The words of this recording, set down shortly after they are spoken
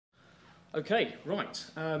Okay, right.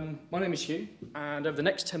 My name is Hugh, and over the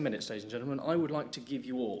next 10 minutes, ladies and gentlemen, I would like to give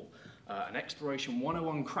you all an Exploration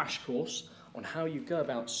 101 crash course on how you go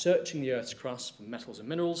about searching the Earth's crust for metals and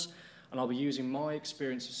minerals, and I'll be using my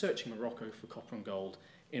experience of searching Morocco for copper and gold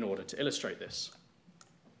in order to illustrate this.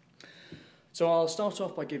 So I'll start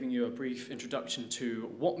off by giving you a brief introduction to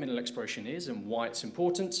what mineral exploration is and why it's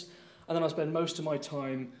important, and then I'll spend most of my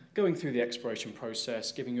time going through the exploration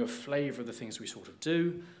process, giving you a flavour of the things we sort of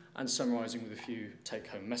do, and summarising with a few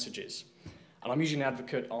take-home messages. And I'm usually an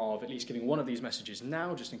advocate of at least giving one of these messages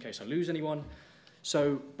now, just in case I lose anyone.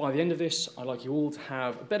 So by the end of this, I'd like you all to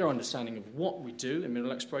have a better understanding of what we do in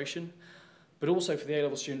mineral exploration, but also for the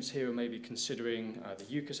A-level students here who may be considering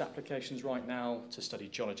the UCAS applications right now to study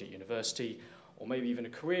geology at university, or maybe even a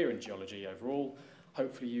career in geology overall.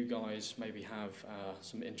 Hopefully you guys maybe have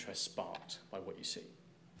some interest sparked by what you see.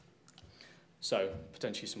 So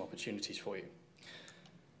potentially some opportunities for you.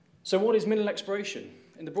 So what is mineral exploration?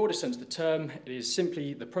 In the broadest sense of the term, it is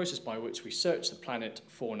simply the process by which we search the planet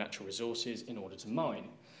for natural resources in order to mine.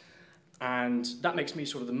 And that makes me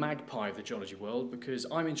sort of the magpie of the geology world because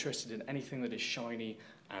I'm interested in anything that is shiny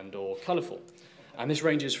and or colourful. And this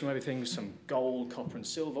ranges from everything from gold, copper and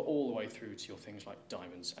silver all the way through to your things like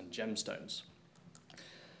diamonds and gemstones.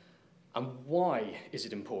 And why is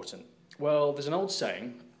it important? Well, there's an old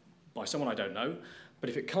saying by someone I don't know,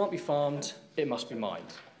 but if it can't be farmed, it must be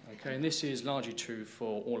mined. Okay, and this is largely true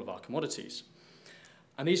for all of our commodities.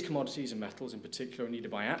 And these commodities and metals in particular are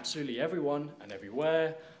needed by absolutely everyone and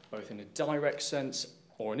everywhere, both in a direct sense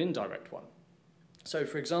or an indirect one. So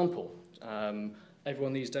for example,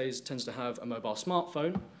 everyone these days tends to have a mobile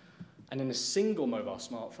smartphone, and in a single mobile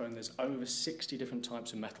smartphone there's over 60 different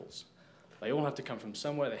types of metals. They all have to come from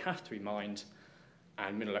somewhere, they have to be mined,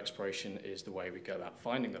 and mineral exploration is the way we go about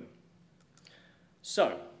finding them.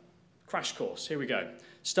 So, crash course, here we go.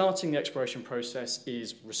 Starting the exploration process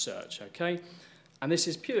is research, okay? And this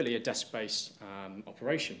is purely a desk-based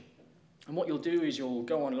operation. And what you'll do is you'll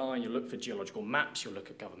go online, you'll look for geological maps, you'll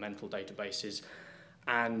look at governmental databases,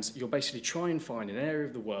 and you'll basically try and find an area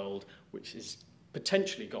of the world which has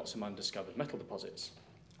potentially got some undiscovered metal deposits.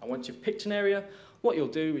 And once you've picked an area, what you'll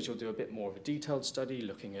do is you'll do a bit more of a detailed study,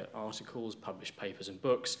 looking at articles, published papers and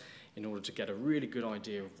books, in order to get a really good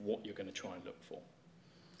idea of what you're going to try and look for.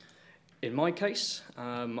 In my case,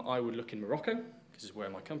 I would look in Morocco, because this is where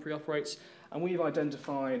my company operates, and we've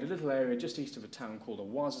identified a little area just east of a town called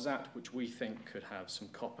Ouarzazate, which we think could have some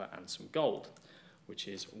copper and some gold, which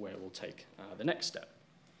is where we'll take the next step,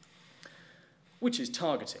 which is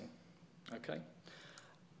targeting, okay?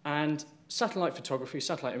 And satellite photography,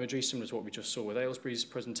 satellite imagery, similar to what we just saw with Aylesbury's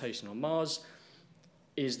presentation on Mars,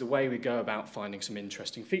 is the way we go about finding some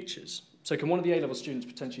interesting features. So can one of the A-level students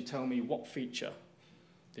potentially tell me what feature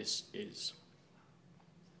this is?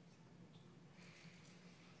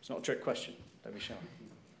 It's not a trick question, don't be shy.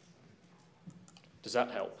 Does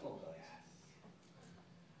that help?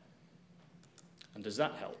 And does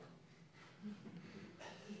that help?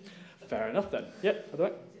 Fair enough then. Yep, by the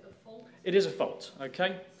way. Is it a fault? It is a fault,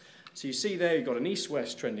 okay? So you see there you've got an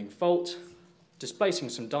east-west trending fault, displacing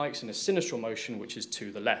some dikes in a sinistral motion which is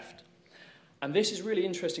to the left. And this is really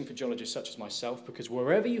interesting for geologists such as myself because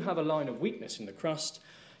wherever you have a line of weakness in the crust,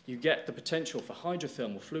 you get the potential for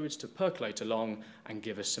hydrothermal fluids to percolate along and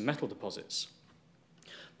give us some metal deposits.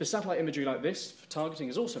 But satellite imagery like this for targeting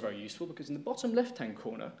is also very useful because in the bottom left-hand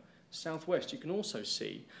corner, southwest, you can also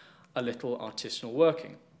see a little artisanal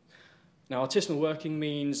working. Now, artisanal working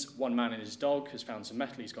means one man and his dog has found some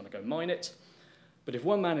metal, he's going to go mine it. But if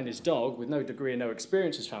one man and his dog, with no degree and no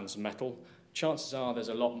experience, has found some metal, chances are there's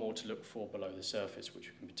a lot more to look for below the surface, which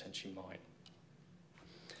we can potentially mine.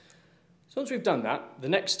 So once we've done that, the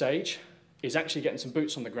next stage is actually getting some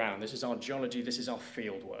boots on the ground. This is our geology, this is our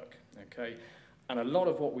field work, okay? And a lot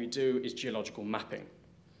of what we do is geological mapping.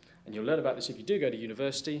 And you'll learn about this if you do go to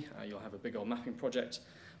university, you'll have a big old mapping project.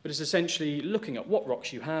 But it's essentially looking at what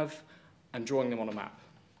rocks you have and drawing them on a map.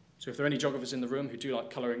 So if there are any geographers in the room who do like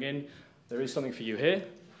colouring in, there is something for you here.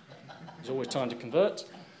 There's always time to convert.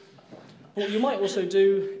 What you might also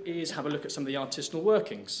do is have a look at some of the artisanal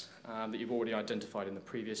workings that you've already identified in the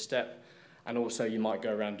previous step. And also you might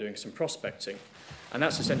go around doing some prospecting. And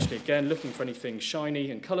that's essentially, again, looking for anything shiny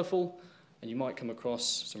and colourful, and you might come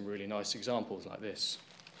across some really nice examples like this.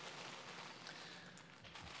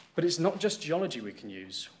 But it's not just geology we can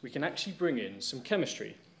use. We can actually bring in some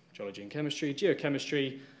chemistry. Geology and chemistry,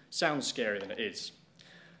 geochemistry, sounds scarier than it is.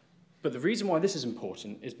 But the reason why this is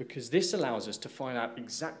important is because this allows us to find out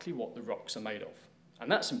exactly what the rocks are made of.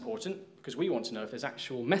 And that's important because we want to know if there's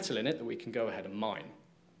actual metal in it that we can go ahead and mine.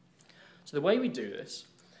 So the way we do this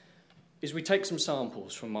is we take some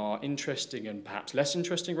samples from our interesting and perhaps less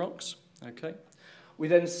interesting rocks, okay? We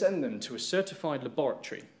then send them to a certified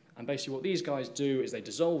laboratory, and basically what these guys do is they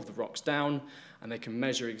dissolve the rocks down and they can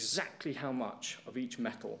measure exactly how much of each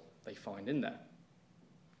metal they find in there,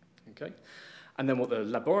 okay? And then what the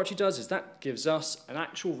laboratory does is that gives us an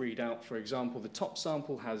actual readout. For example, the top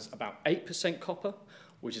sample has about 8% copper,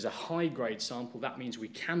 which is a high-grade sample. That means we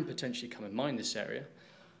can potentially come and mine this area.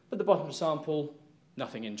 But the bottom sample,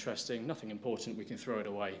 nothing interesting, nothing important. We can throw it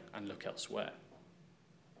away and look elsewhere.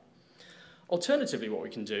 Alternatively, what we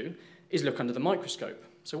can do is look under the microscope.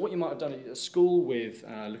 So what you might have done at school with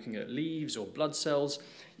looking at leaves or blood cells,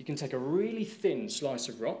 you can take a really thin slice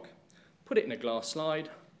of rock, put it in a glass slide,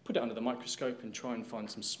 put it under the microscope and try and find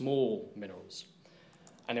some small minerals.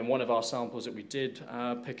 And in one of our samples that we did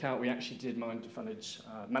pick out, we actually did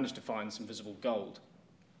manage to find some visible gold.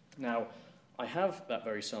 Now, I have that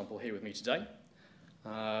very sample here with me today.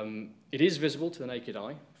 It is visible to the naked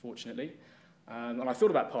eye, fortunately. And I thought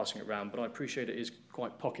about passing it around, but I appreciate it is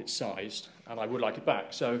quite pocket-sized, and I would like it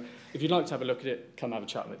back. So if you'd like to have a look at it, come have a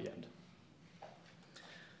chat with me at the end.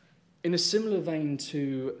 In a similar vein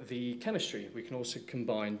to the chemistry, we can also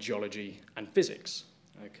combine geology and physics.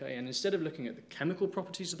 Okay? And instead of looking at the chemical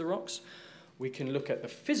properties of the rocks, we can look at the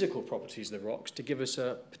physical properties of the rocks to give us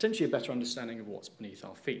potentially a better understanding of what's beneath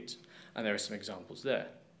our feet. And there are some examples there.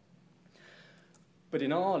 But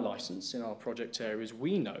in our license, in our project areas,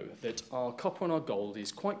 we know that our copper and our gold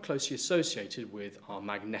is quite closely associated with our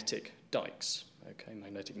magnetic dikes, okay,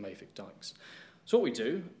 magnetic mafic dikes. So what we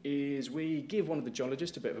do is we give one of the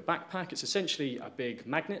geologists a bit of a backpack. It's essentially a big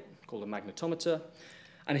magnet called a magnetometer,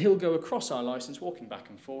 and he'll go across our license, walking back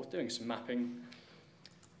and forth, doing some mapping,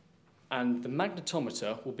 and the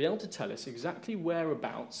magnetometer will be able to tell us exactly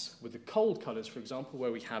whereabouts, with the cold colours, for example,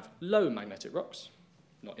 where we have low magnetic rocks,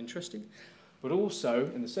 not interesting, but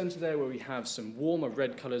also in the centre there where we have some warmer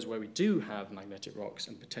red colours where we do have magnetic rocks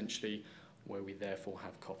and potentially where we therefore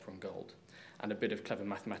have copper and gold. And a bit of clever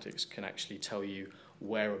mathematics can actually tell you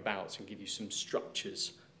whereabouts and give you some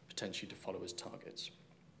structures potentially to follow as targets.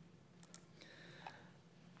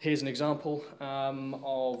 Here's an example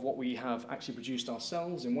of what we have actually produced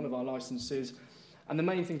ourselves in one of our licenses. And the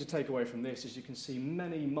main thing to take away from this is you can see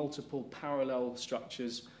many multiple parallel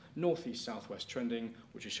structures, northeast, southwest trending,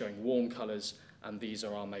 which is showing warm colours, and these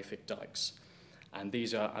are our mafic dikes. And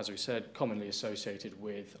these are, as we said, commonly associated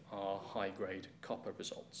with our high-grade copper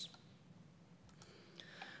results.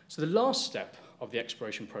 So the last step of the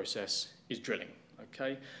exploration process is drilling.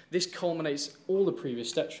 Okay? This culminates all the previous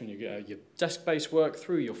steps from your desk-based work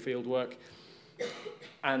through your field work.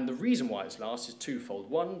 And the reason why it's last is twofold.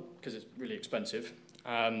 One, because it's really expensive.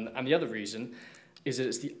 And the other reason is that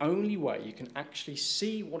it's the only way you can actually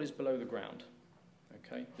see what is below the ground.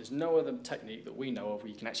 Okay? There's no other technique that we know of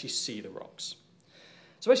where you can actually see the rocks.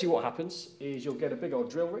 So basically what happens is you'll get a big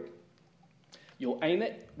old drill rig. You'll aim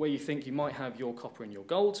it where you think you might have your copper and your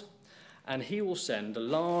gold, and he will send a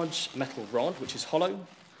large metal rod, which is hollow,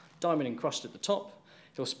 diamond encrusted at the top.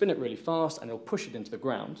 He'll spin it really fast, and he'll push it into the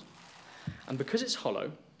ground. And because it's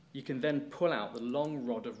hollow, you can then pull out the long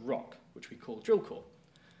rod of rock, which we call drill core,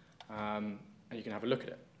 and you can have a look at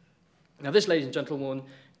it. Now this, ladies and gentlemen,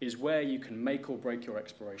 is where you can make or break your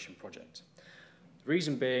exploration project. The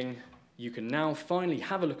reason being, you can now finally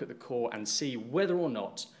have a look at the core and see whether or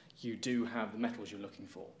not you do have the metals you're looking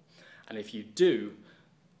for. And if you do,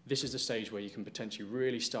 this is the stage where you can potentially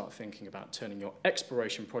really start thinking about turning your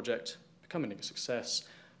exploration project, becoming a success,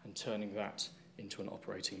 and turning that into an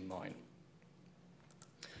operating mine.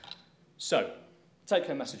 So,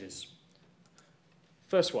 take-home messages.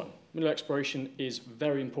 First one, mineral exploration is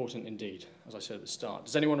very important indeed, as I said at the start.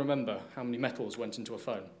 Does anyone remember how many metals went into a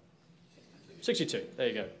phone? 62. There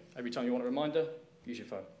you go. Every time you want a reminder, use your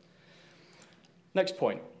phone. Next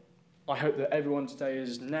point. I hope that everyone today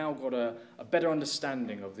has now got a better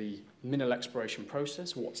understanding of the mineral exploration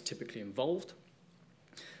process, what's typically involved.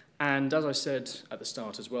 And as I said at the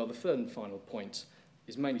start as well, the third and final point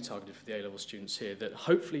is mainly targeted for the A-level students here, that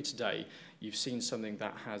hopefully today you've seen something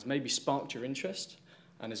that has maybe sparked your interest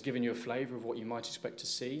and has given you a flavour of what you might expect to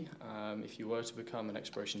see if you were to become an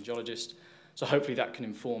exploration geologist. So hopefully that can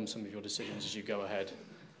inform some of your decisions as you go ahead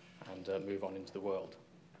and move on into the world.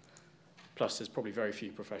 Plus, there's probably very few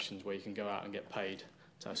professions where you can go out and get paid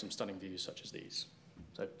to have some stunning views such as these.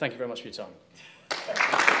 So thank you very much for your time.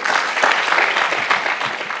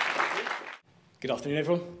 Good afternoon,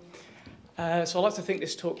 everyone. So I'd like to think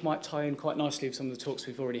this talk might tie in quite nicely with some of the talks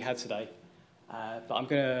we've already had today. But I'm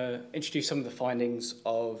going to introduce some of the findings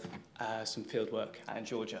of some field work out in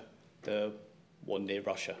Georgia, the one near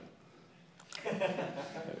Russia.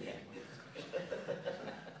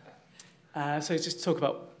 So just to talk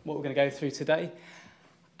about what we're going to go through today.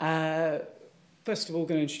 First of all, we're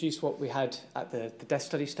going to introduce what we had at the desk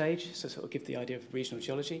study stage, so sort of give the idea of regional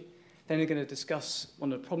geology. Then we're going to discuss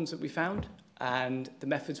one of the problems that we found and the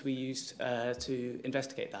methods we used to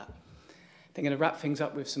investigate that. Then going to wrap things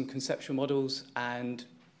up with some conceptual models and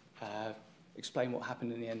explain what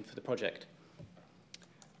happened in the end for the project.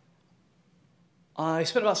 I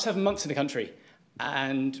spent about 7 months in the country,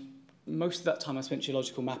 and most of that time I spent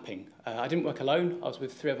geological mapping. I didn't work alone. I was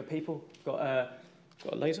with 3 other people. Got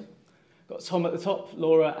a laser. Got Tom at the top,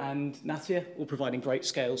 Laura and Natia, all providing great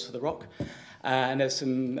scales for the rock. And there's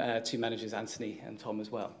some 2 managers, Anthony and Tom,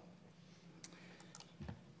 as well.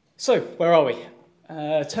 So, where are we?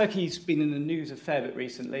 Turkey's been in the news a fair bit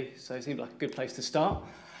recently, so it seemed like a good place to start.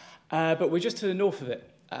 But we're just to the north of it,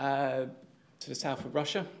 to the south of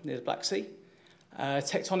Russia, near the Black Sea.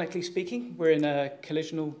 Tectonically speaking, we're in a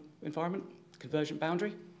collisional environment, convergent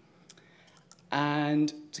boundary.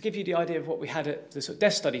 And to give you the idea of what we had at the sort of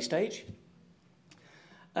desk study stage,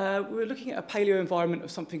 we were looking at a paleo environment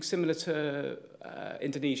of something similar to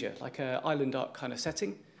Indonesia, like an island arc kind of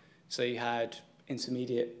setting. So you had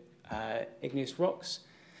intermediate igneous rocks.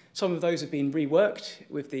 Some of those have been reworked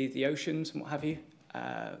with the oceans and what have you.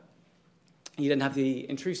 You then have the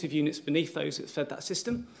intrusive units beneath those that fed that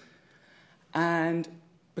system. And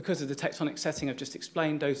because of the tectonic setting I've just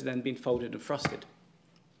explained, those have then been folded and thrusted.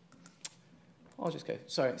 I'll just go,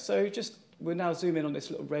 sorry. So we'll now zoom in on this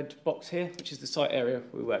little red box here, which is the site area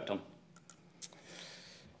we worked on.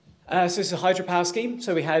 So this is a hydropower scheme.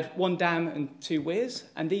 So we had 1 dam and 2 weirs,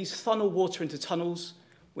 and these funnel water into tunnels,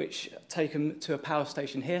 which take them to a power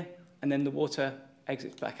station here, and then the water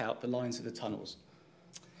exits back out the lines of the tunnels.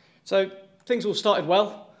 So things all started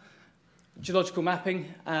well. Geological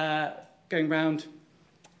mapping, going round.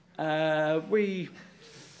 We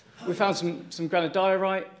found some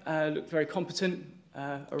granodiorite, looked very competent.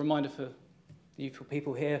 A reminder for the youthful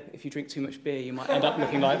people here, if you drink too much beer, you might end up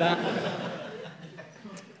looking like that.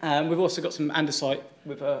 We've also got some andesite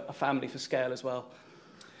with a family for scale as well.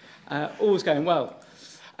 All was going well.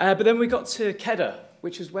 But then we got to Kedar,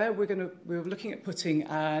 which is where we were looking at putting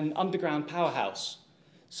an underground powerhouse.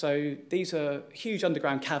 So these are huge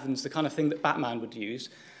underground caverns, the kind of thing that Batman would use.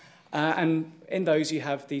 And in those, you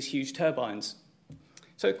have these huge turbines.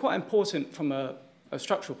 So quite important from a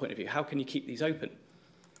structural point of view. How can you keep these open?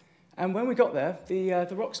 And when we got there,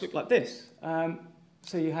 the rocks looked like this.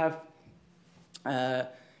 So you have,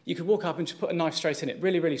 you could walk up and just put a knife straight in it,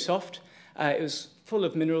 really, really soft. It was full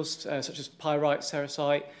of minerals such as pyrite,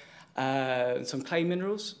 sericite, and some clay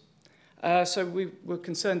minerals. So we were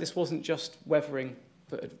concerned this wasn't just weathering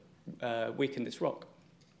that had weakened this rock.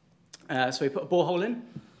 So we put a borehole in.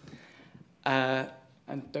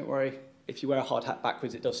 And don't worry, if you wear a hard hat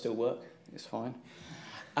backwards, it does still work. It's fine.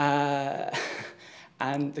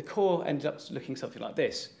 And the core ended up looking something like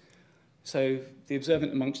this. So the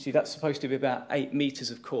observant amongst you, that's supposed to be about 8 meters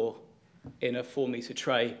of core in a 4-meter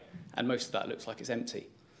tray, and most of that looks like it's empty.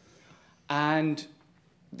 And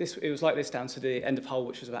it was like this down to the end of hole,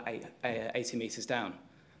 which was about 80 meters down.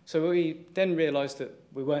 So we then realized that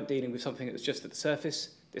we weren't dealing with something that was just at the surface.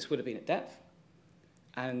 This would have been at depth.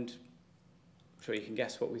 And I'm sure you can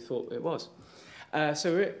guess what we thought it was.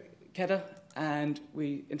 So we're at Kedar, and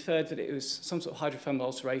we inferred that it was some sort of hydrothermal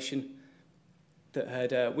alteration that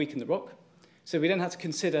had weakened the rock. So we then had to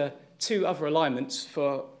consider 2 other alignments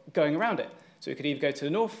for going around it. So we could either go to the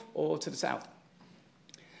north or to the south.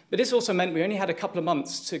 But this also meant we only had a couple of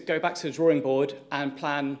months to go back to the drawing board and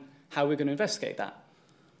plan how we're going to investigate that.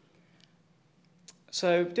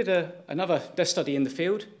 So did another desk study in the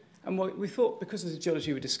field. And we thought, because of the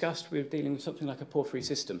geology we discussed, we were dealing with something like a porphyry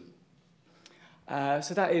system.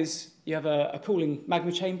 So that is, you have a cooling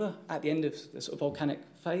magma chamber at the end of the sort of volcanic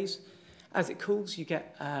phase. As it cools, you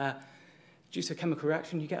get, due to a chemical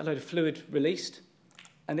reaction, you get a load of fluid released.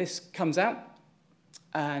 And this comes out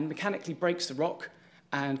and mechanically breaks the rock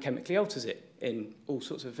and chemically alters it in all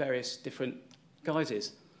sorts of various different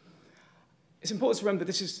guises. It's important to remember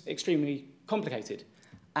this is extremely complicated.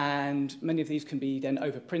 And many of these can be then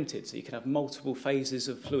overprinted, so you can have multiple phases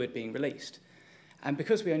of fluid being released. And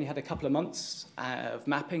because we only had a couple of months of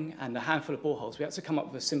mapping and a handful of boreholes, we had to come up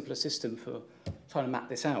with a simpler system for trying to map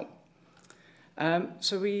this out.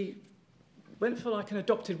 So we went for like an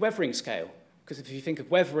adopted weathering scale, because if you think of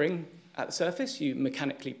weathering at the surface, you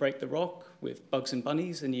mechanically break the rock with bugs and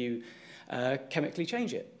bunnies and you chemically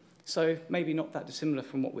change it. So maybe not that dissimilar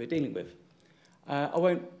from what we're dealing with. I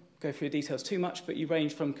won't go through the details too much, but you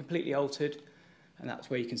range from completely altered, and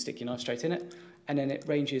that's where you can stick your knife straight in it, and then it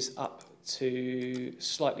ranges up to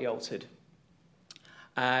slightly altered.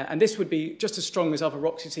 And this would be just as strong as other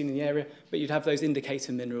rocks you've seen in the area, but you'd have those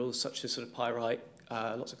indicator minerals such as sort of pyrite,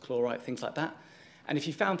 lots of chlorite, things like that. And if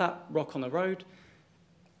you found that rock on the road,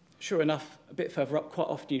 sure enough, a bit further up, quite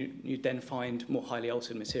often you'd then find more highly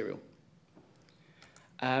altered material.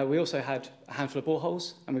 We also had a handful of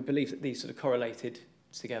boreholes, and we believe that these sort of correlated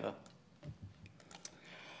together.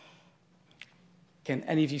 Can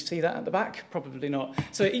any of you see that at the back? Probably not.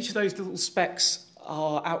 So each of those little specks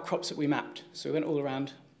are outcrops that we mapped. So we went all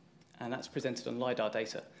around, and that's presented on LiDAR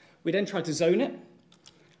data. We then tried to zone it,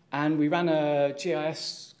 and we ran a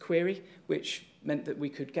GIS query, which meant that we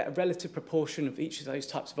could get a relative proportion of each of those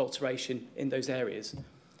types of alteration in those areas.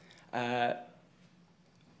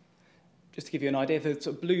 Just to give you an idea, the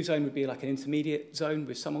sort of blue zone would be like an intermediate zone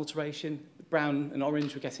with some alteration. The brown and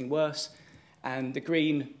orange were getting worse, and the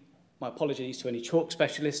green, my apologies to any chalk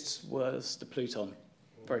specialists, was the Pluton.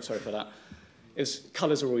 Very sorry for that.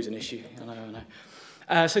 Colours are always an issue, I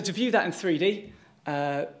know. So to view that in 3D,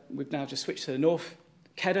 we've now just switched to the north.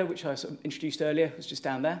 Kedar, which I sort of introduced earlier, was just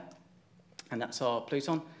down there, and that's our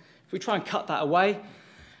Pluton. If we try and cut that away,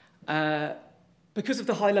 because of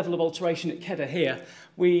the high level of alteration at Kedar here,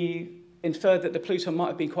 we inferred that the Pluton might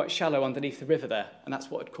have been quite shallow underneath the river there, and that's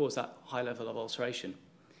what had caused that high level of alteration.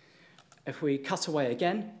 If we cut away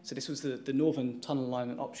again, so this was the northern tunnel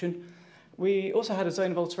alignment option, we also had a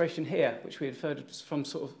zone of alteration here, which we inferred was from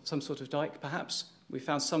some sort of dike, perhaps. We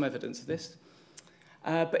found some evidence of this.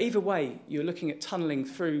 But either way, you're looking at tunnelling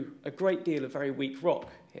through a great deal of very weak rock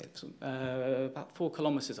here, about 4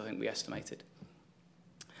 kilometres, I think we estimated.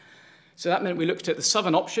 So that meant we looked at the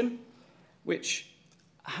southern option, which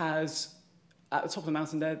has, at the top of the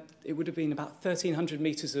mountain there, it would have been about 1,300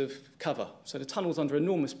 metres of cover. So the tunnel's under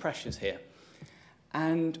enormous pressures here.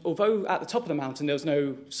 And although at the top of the mountain there was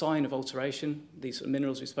no sign of alteration, these sort of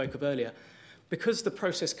minerals we spoke of earlier, because the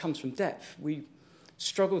process comes from depth, we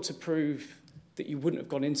struggled to prove that you wouldn't have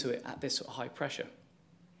gone into it at this sort of high pressure.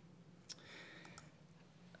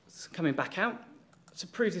 So coming back out, to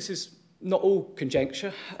prove this is not all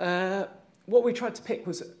conjecture, what we tried to pick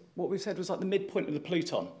was what we said was like the midpoint of the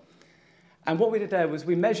Pluton. And what we did there was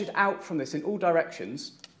we measured out from this in all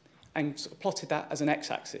directions and sort of plotted that as an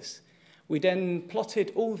x-axis. We then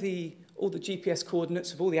plotted all the GPS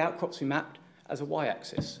coordinates of all the outcrops we mapped as a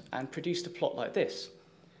y-axis and produced a plot like this.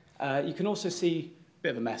 You can also see, a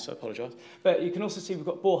bit of a mess, I apologise, but you can also see we've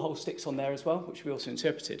got borehole sticks on there as well, which we also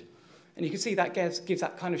interpreted. And you can see that gives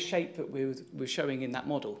that kind of shape that we were showing in that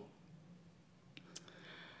model.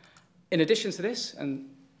 In addition to this, and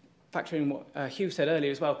factoring what Hugh said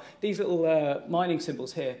earlier as well, these little mining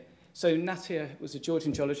symbols here. So Natia was a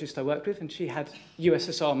Georgian geologist I worked with, and she had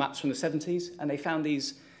USSR maps from the 70s, and they found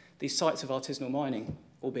these sites of artisanal mining,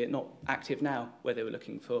 albeit not active now, where they were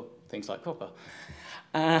looking for things like copper.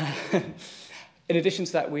 In addition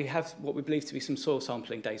to that, we have what we believe to be some soil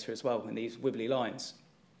sampling data as well in these wibbly lines.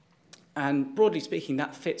 And broadly speaking,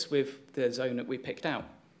 that fits with the zone that we picked out.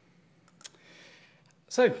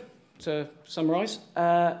 So, to summarise,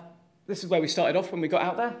 this is where we started off when we got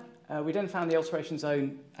out there. We then found the alteration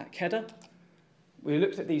zone at Kedar. We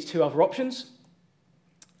looked at these 2 other options,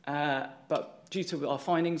 but due to our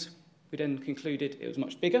findings, we then concluded it was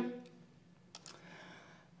much bigger.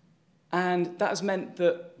 And that has meant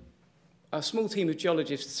that a small team of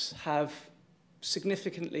geologists have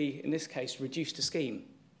significantly, in this case, reduced the scheme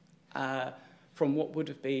from what would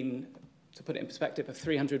have been, to put it in perspective, a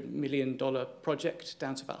 $300 million project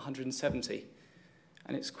down to about 170.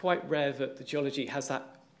 And it's quite rare that the geology has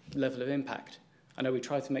that level of impact. I know we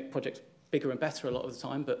try to make projects bigger and better a lot of the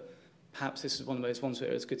time, but perhaps this is one of those ones where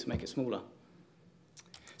it's good to make it smaller.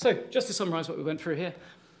 So, just to summarise what we went through here,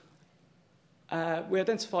 we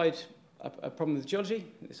identified a problem with the geology,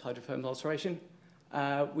 this hydrothermal alteration.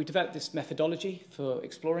 We developed this methodology for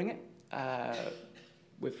exploring it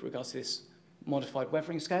with regards to this modified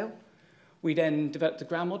weathering scale. We then developed a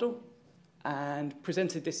ground model and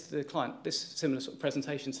presented this to the client, this similar sort of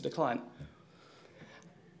presentation to the client.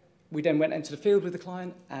 We then went into the field with the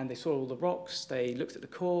client, and they saw all the rocks, they looked at the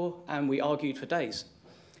core, and we argued for days.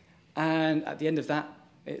 And at the end of that,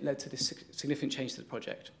 it led to this significant change to the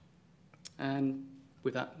project. And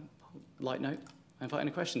with that light note, I invite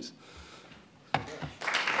any questions.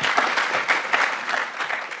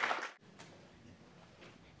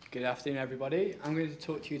 Good afternoon, everybody. I'm going to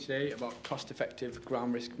talk to you today about cost-effective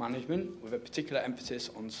ground risk management with a particular emphasis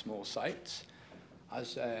on small sites.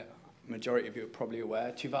 As majority of you are probably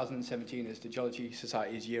aware, 2017 is the Geology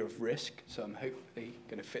Society's Year of Risk, so I'm hopefully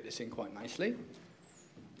going to fit this in quite nicely.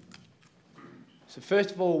 So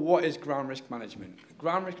first of all, what is ground risk management?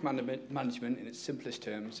 Ground risk management, in its simplest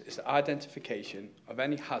terms, is the identification of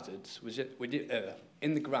any hazards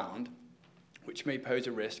in the ground which may pose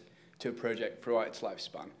a risk to a project throughout its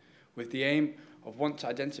lifespan, with the aim of, once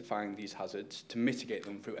identifying these hazards, to mitigate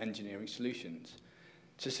them through engineering solutions.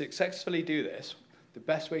 To successfully do this, the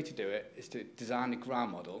best way to do it is to design a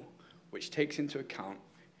ground model which takes into account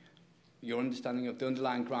your understanding of the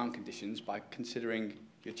underlying ground conditions by considering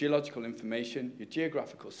your geological information, your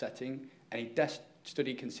geographical setting, any depth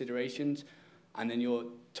study considerations, and then your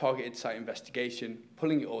targeted site investigation,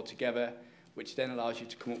 pulling it all together, which then allows you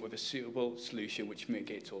to come up with a suitable solution which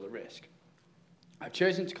mitigates all the risk. I've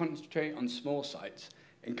chosen to concentrate on small sites.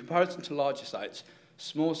 In comparison to larger sites,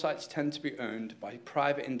 small sites tend to be owned by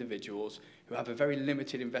private individuals who have a very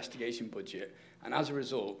limited investigation budget, and as a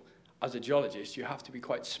result, as a geologist, you have to be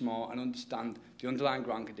quite smart and understand the underlying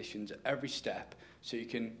ground conditions at every step so you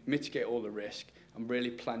can mitigate all the risk and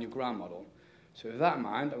really plan your ground model. So with that in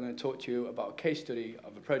mind, I'm going to talk to you about a case study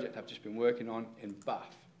of a project I've just been working on in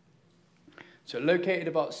Bath. So located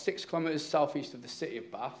about 6 kilometres southeast of the city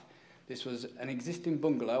of Bath, this was an existing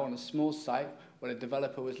bungalow on a small site where the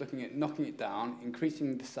developer was looking at knocking it down,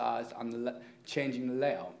 increasing the size and changing the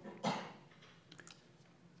layout. As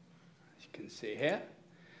you can see here.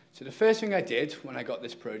 So the first thing I did when I got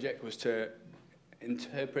this project was to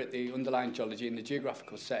interpret the underlying geology in the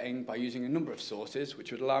geographical setting by using a number of sources,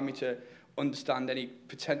 which would allow me to understand any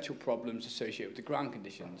potential problems associated with the ground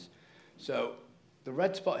conditions. So the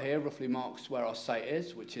red spot here roughly marks where our site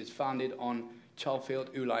is, which is founded on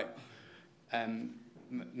Critchfield oolite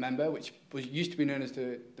member, which used to be known as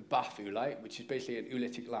the Bath oolite, which is basically an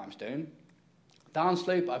oolitic limestone.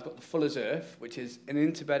 Downslope, I've got the Fuller's earth, which is an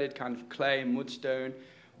interbedded kind of clay and mudstone,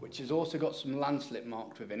 which has also got some landslip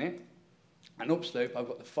marked within it. And upslope, I've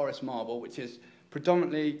got the forest marble, which is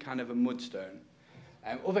predominantly kind of a mudstone.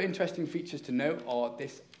 Other interesting features to note are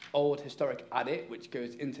this old historic adit, which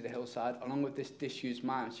goes into the hillside, along with this disused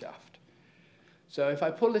mine shaft. So if I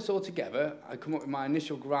pull this all together, I come up with my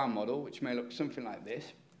initial ground model, which may look something like this.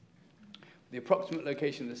 The approximate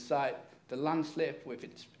location of the site, the landslip with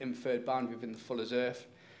its inferred boundary within the Fuller's earth.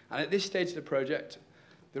 And at this stage of the project,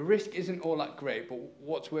 the risk isn't all that great, but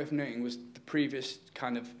what's worth noting was the previous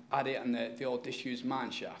kind of adit and the old disused mine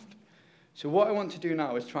shaft. So what I want to do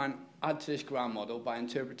now is try and add to this ground model by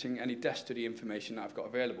interpreting any depth study information that I've got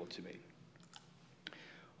available to me.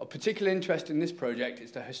 Of particular interest in this project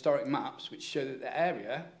is the historic maps, which show that the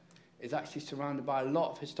area is actually surrounded by a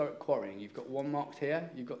lot of historic quarrying. You've got one marked here,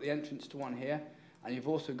 you've got the entrance to one here, and you've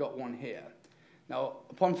also got one here. Now,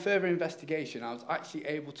 upon further investigation, I was actually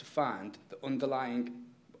able to find the underlying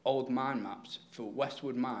old mine maps for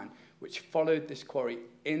Westwood Mine, which followed this quarry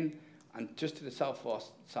in and just to the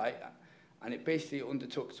southwest site, and it basically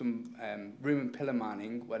undertook some room and pillar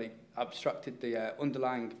mining where they abstracted the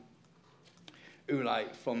underlying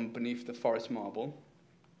oolite from beneath the forest marble.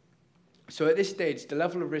 So at this stage, the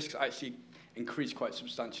level of risks actually increased quite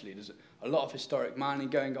substantially. There's a lot of historic mining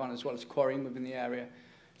going on as well as quarrying within the area,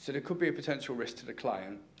 so there could be a potential risk to the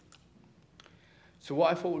client. So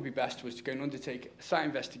what I thought would be best was to go and undertake a site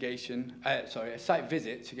investigation, a site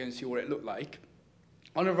visit to go and see what it looked like.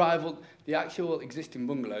 On arrival, the actual existing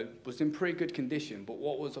bungalow was in pretty good condition, but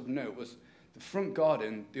what was of note was the front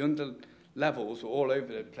garden, the under levels were all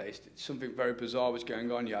over the place. Something very bizarre was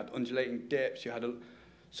going on. You had undulating dips, you had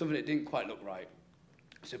something that didn't quite look right.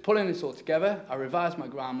 So pulling this all together, I revised my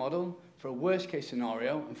ground model for a worst case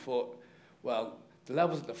scenario and thought, well, the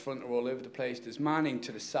levels at the front are all over the place. There's mining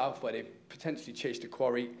to the south where they've potentially chased a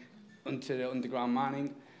quarry into the underground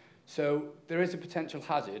mining. So there is a potential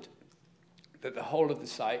hazard that the whole of the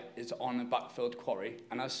site is on a backfilled quarry,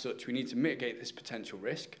 and as such, we need to mitigate this potential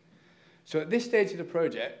risk. So at this stage of the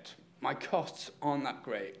project, my costs aren't that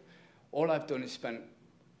great. All I've done is spent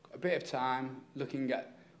a bit of time looking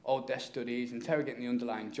at old depth studies, interrogating the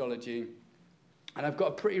underlying geology, and I've got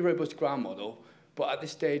a pretty robust ground model, but at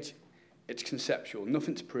this stage, it's conceptual,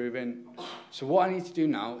 nothing's proven. So what I need to do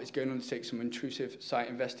now is go and undertake some intrusive site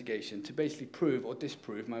investigation to basically prove or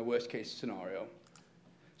disprove my worst case scenario.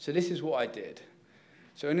 So this is what I did.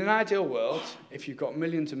 So in an ideal world, if you've got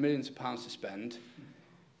millions and millions of pounds to spend,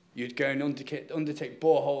 you'd go and undertake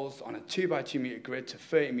boreholes on a 2x2 metre grid to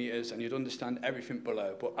 30 metres, and you'd understand everything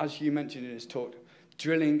below. But as you mentioned in this talk,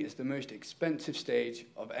 drilling is the most expensive stage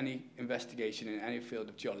of any investigation in any field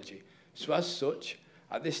of geology. So as such,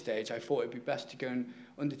 at this stage, I thought it'd be best to go and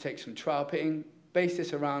undertake some trial pitting, base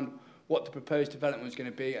this around what the proposed development was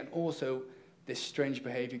going to be, and also this strange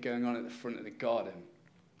behaviour going on at the front of the garden.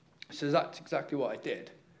 So that's exactly what I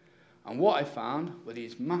did. And what I found were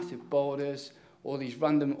these massive boulders, all these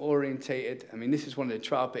random orientated, I mean, this is one of the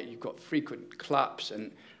trial pits, you've got frequent collapse,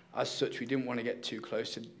 and as such, we didn't want to get too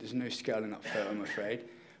close, so there's no scale in that photo, I'm afraid.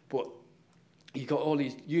 But you've got all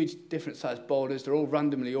these huge different sized boulders, they're all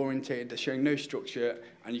randomly orientated, they're showing no structure,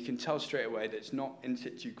 and you can tell straight away that it's not in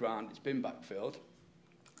situ ground, it's been backfilled.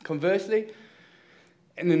 Conversely,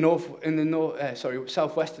 in the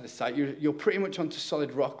southwest of the site, you're pretty much onto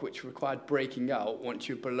solid rock, which required breaking out once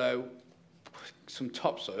you're below some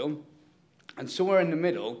topsoil. And somewhere in the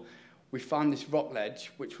middle, we found this rock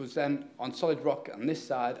ledge, which was then on solid rock on this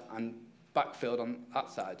side and backfilled on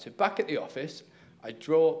that side. So back at the office, I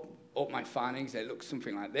draw up my findings, and it looks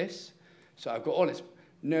something like this. So I've got all this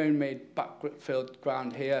known made backfilled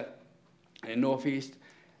ground here in the northeast.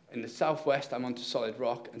 In the southwest, I'm onto solid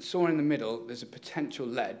rock, and somewhere in the middle, there's a potential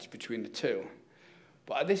ledge between the two.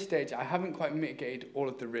 But at this stage, I haven't quite mitigated all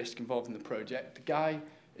of the risk involved in the project. The guy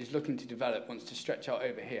is looking to develop wants to stretch out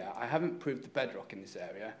over here. I haven't proved the bedrock in this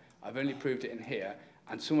area. I've only proved it in here,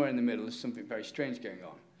 and somewhere in the middle is something very strange going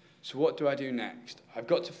on. So what do I do next? I've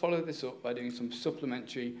got to follow this up by doing some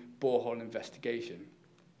supplementary borehole investigation.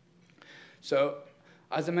 So,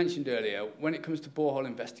 as I mentioned earlier, when it comes to borehole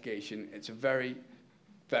investigation, it's a very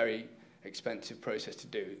expensive process to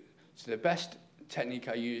do. So the best technique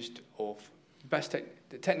I used, or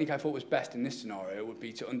the technique I thought was best in this scenario, would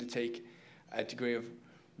be to undertake a degree of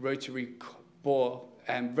rotary probe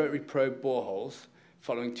boreholes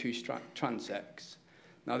following two transects.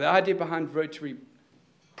 Now the idea behind rotary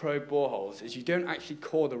probe boreholes is you don't actually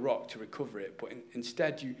core the rock to recover it, but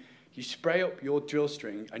instead you spray up your drill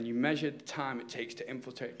string and you measure the time it takes to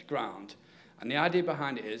infiltrate the ground. And the idea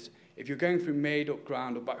behind it is, if you're going through made-up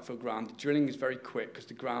ground or backfill ground, the drilling is very quick because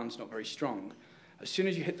the ground's not very strong. As soon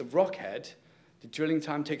as you hit the rock head, the drilling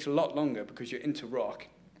time takes a lot longer because you're into rock,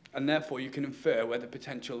 and therefore you can infer where the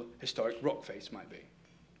potential historic rock face might be.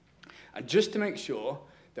 And just to make sure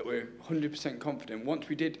that we're 100% confident, once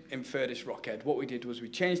we did infer this rock head, what we did was we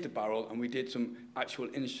changed the barrel and we did some actual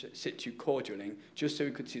in situ core drilling just so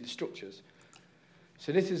we could see the structures.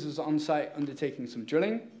 So this is us on site undertaking some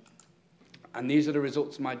drilling. And these are the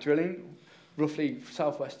results of my drilling, roughly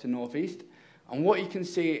southwest to northeast. And what you can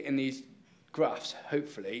see in these graphs,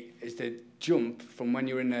 hopefully, is the jump from when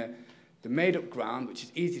you're in the made-up ground, which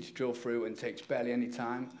is easy to drill through and takes barely any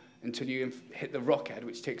time, until you hit the rock head,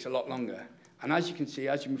 which takes a lot longer. And as you can see,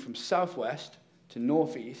 as you move from southwest to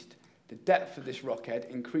northeast, the depth of this rock head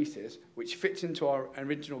increases, which fits into our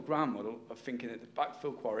original ground model of thinking that the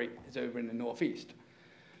backfill quarry is over in the northeast.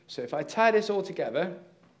 So if I tie this all together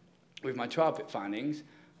with my trial pit findings,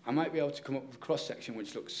 I might be able to come up with a cross-section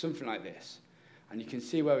which looks something like this. And you can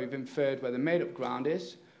see where we've inferred where the made-up ground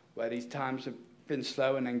is, where these times have been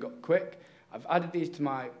slow and then got quick. I've added these to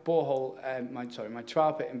my borehole, my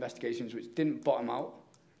trial pit investigations, which didn't bottom out.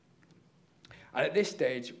 And at this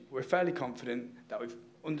stage, we're fairly confident that we've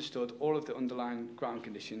understood all of the underlying ground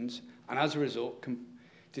conditions, and as a result, can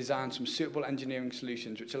design some suitable engineering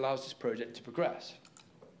solutions which allows this project to progress.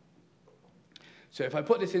 So if I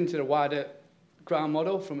put this into the wider ground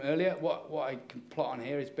model from earlier, what I can plot on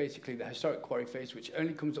here is basically the historic quarry face, which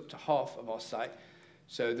only comes up to half of our site.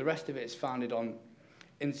 So the rest of it is founded on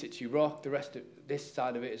in situ rock. The rest of this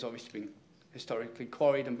side of it has obviously been historically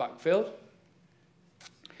quarried and backfilled.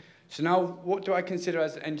 So now, what do I consider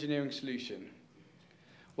as an engineering solution?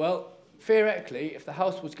 Well, theoretically, if the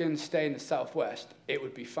house was going to stay in the southwest, it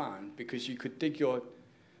would be fine, because you could dig your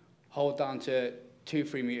hole down to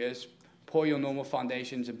 2-3 meters, pour your normal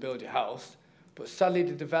foundations and build your house. But sadly,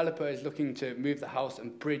 the developer is looking to move the house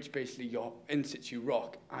and bridge basically your in situ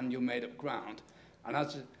rock and your made up ground. And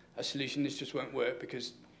as a solution, this just won't work,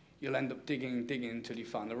 because you'll end up digging and digging until you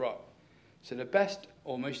find the rock. So the best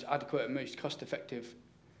or most adequate and most cost-effective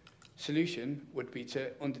solution would be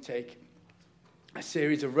to undertake a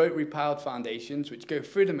series of rotary piled foundations which go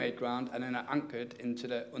through the made ground and then are anchored into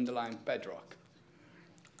the underlying bedrock.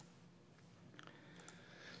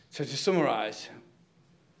 So to summarise,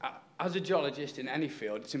 as a geologist in any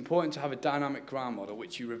field, it's important to have a dynamic ground model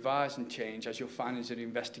which you revise and change as your findings of the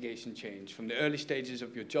investigation change, from the early stages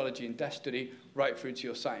of your geology and desk study right through to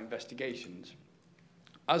your site investigations.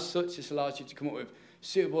 As such, this allows you to come up with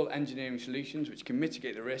suitable engineering solutions which can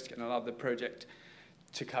mitigate the risk and allow the project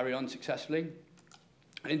to carry on successfully.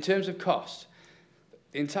 And in terms of costs,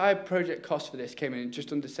 the entire project cost for this came in at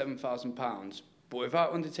just under £7,000, but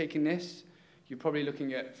without undertaking this, you're probably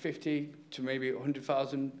looking at 50 to maybe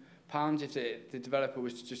 £100,000 if the developer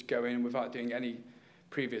was to just go in without doing any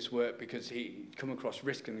previous work, because he'd come across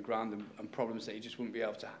risk in the ground and problems that he just wouldn't be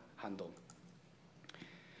able to handle.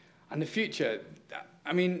 And the future,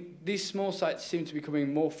 I mean, these small sites seem to be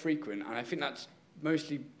becoming more frequent, and I think that's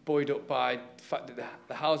mostly buoyed up by the fact that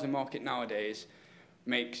the housing market nowadays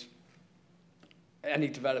makes any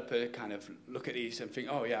developer kind of look at these and think,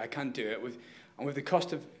 oh yeah, I can do it. And with the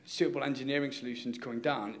cost of suitable engineering solutions going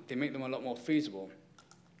down, they make them a lot more feasible.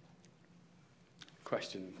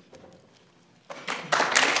 Question.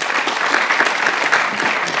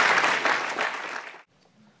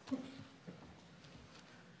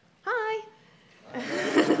 Hi.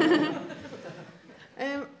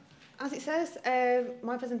 As it says,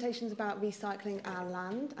 my presentation is about recycling our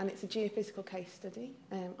land, and it's a geophysical case study.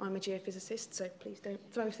 I'm a geophysicist, so please don't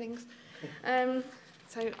throw things.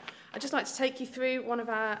 So I'd just like to take you through one of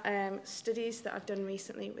our studies that I've done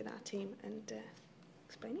recently with our team and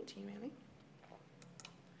explain it to you, really.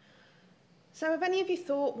 So have any of you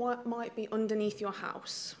thought what might be underneath your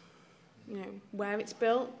house? You know, where it's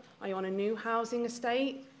built? Are you on a new housing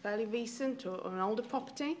estate, fairly recent, or an older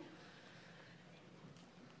property?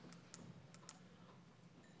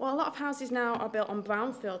 Well, a lot of houses now are built on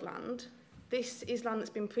brownfield land. This is land that's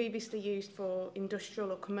been previously used for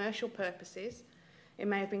industrial or commercial purposes. It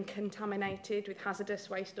may have been contaminated with hazardous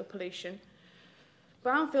waste or pollution.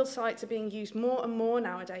 Brownfield sites are being used more and more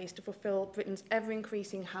nowadays to fulfil Britain's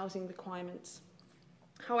ever-increasing housing requirements.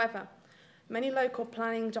 However, many local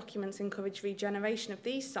planning documents encourage regeneration of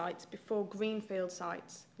these sites before greenfield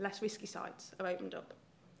sites, less risky sites, are opened up.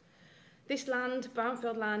 This land,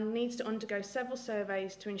 brownfield land, needs to undergo several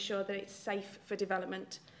surveys to ensure that it's safe for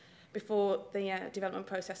development before the development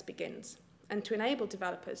process begins, and to enable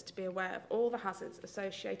developers to be aware of all the hazards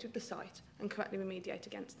associated with the site and correctly remediate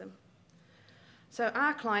against them. So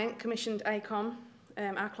our client commissioned ACOM.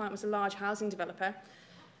 Our client was a large housing developer,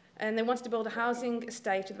 and they wanted to build a housing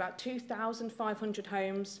estate with about 2,500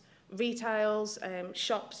 homes, retails,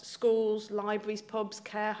 shops, schools, libraries, pubs,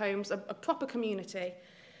 care homes, a proper community,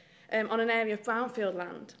 on an area of brownfield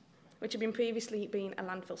land, which had previously been a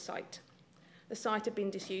landfill site. The site had been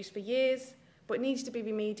disused for years, but it needed to be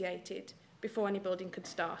remediated before any building could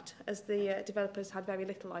start, as the developers had very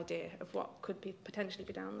little idea of what could potentially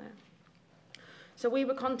be down there. So we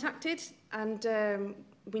were contacted, and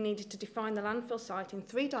we needed to define the landfill site in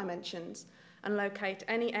 3 dimensions and locate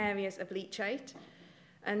any areas of leachate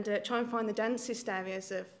and try and find the densest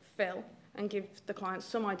areas of fill and give the client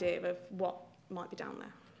some idea of what might be down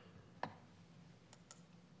there.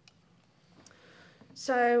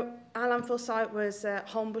 So our landfill site was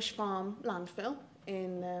Holmbush Farm landfill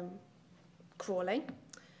in Crawley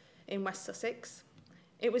in West Sussex.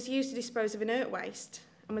 It was used to dispose of inert waste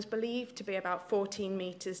and was believed to be about 14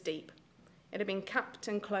 metres deep. It had been capped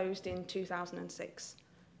and closed in 2006.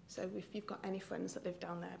 So if you've got any friends that live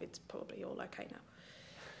down there, it's probably all okay now.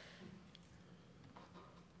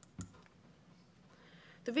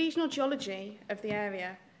 The regional geology of the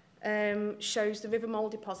area shows the river mole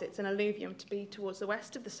deposits and alluvium to be towards the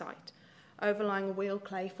west of the site, overlying a wheel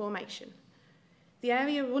clay formation. The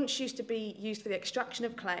area once used to be used for the extraction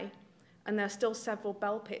of clay, and there are still several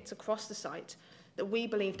bell pits across the site that we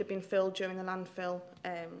believed had been filled during the landfill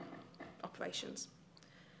operations.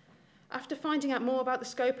 After finding out more about the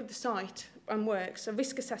scope of the site and works, a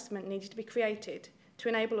risk assessment needed to be created to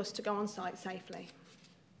enable us to go on site safely.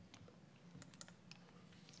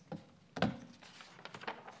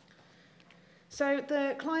 So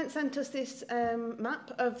the client sent us this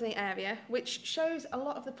map of the area, which shows a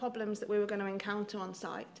lot of the problems that we were going to encounter on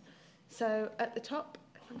site. So at the top,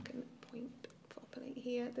 if I can point properly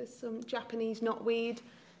here, there's some Japanese knotweed,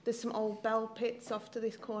 there's some old bell pits off to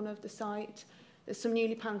this corner of the site, there's some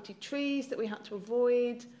newly planted trees that we had to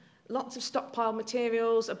avoid, lots of stockpile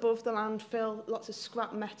materials above the landfill, lots of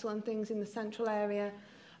scrap metal and things in the central area,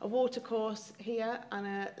 a watercourse here and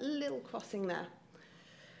a little crossing there.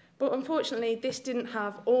 But unfortunately, this didn't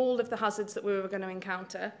have all of the hazards that we were going to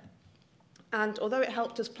encounter. And although it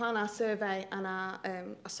helped us plan our survey and our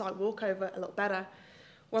site walkover a lot better,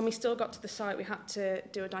 when we still got to the site, we had to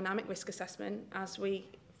do a dynamic risk assessment as we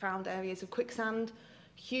found areas of quicksand,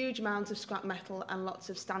 huge amounts of scrap metal, and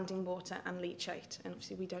lots of standing water and leachate. And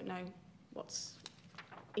obviously, we don't know what's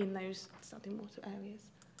in those standing water areas.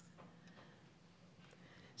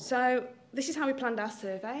 So this is how we planned our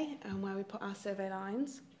survey and where we put our survey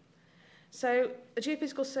lines. So a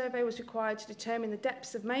geophysical survey was required to determine the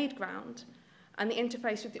depths of made ground and the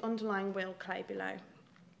interface with the underlying wheel clay below.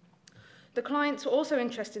 The clients were also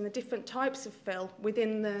interested in the different types of fill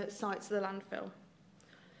within the sites of the landfill.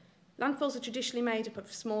 Landfills are traditionally made up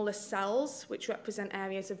of smaller cells, which represent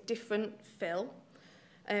areas of different fill,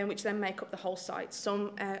 which then make up the whole site.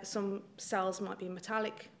 Some cells might be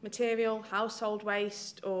metallic material, household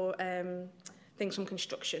waste, or things from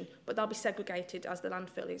construction, but they'll be segregated as the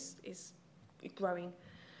landfill is growing.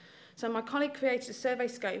 So my colleague created a survey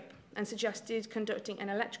scope and suggested conducting an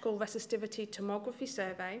electrical resistivity tomography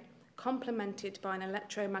survey complemented by an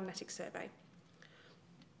electromagnetic survey.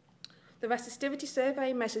 The resistivity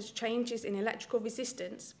survey measures changes in electrical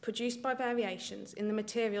resistance produced by variations in the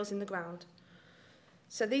materials in the ground.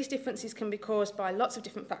 So these differences can be caused by lots of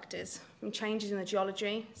different factors, from changes in the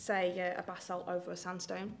geology, say a basalt over a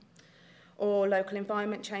sandstone, or local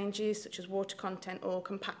environment changes such as water content or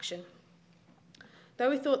compaction. Though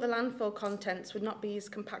we thought the landfill contents would not be as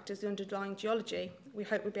compact as the underlying geology, we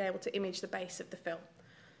hope we'll be able to image the base of the fill.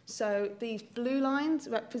 So these blue lines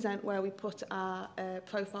represent where we put our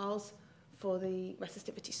profiles for the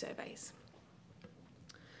resistivity surveys.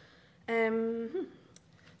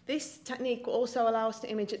 This technique will also allow us to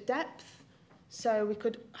image at depth, so we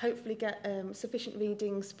could hopefully get sufficient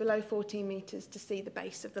readings below 14 metres to see the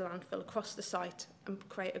base of the landfill across the site and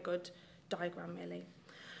create a good diagram, really.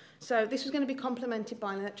 So this was going to be complemented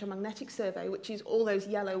by an electromagnetic survey, which is all those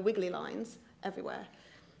yellow wiggly lines everywhere.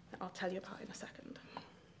 I'll tell you about in a second.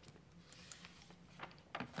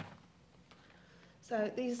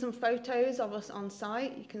 So these are some photos of us on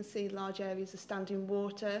site. You can see large areas of standing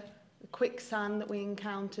water, the quicksand that we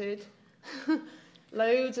encountered,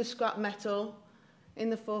 loads of scrap metal. In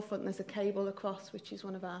the forefront there's a cable across, which is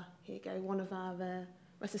one of our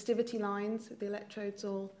resistivity lines with the electrodes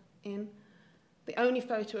all in. The only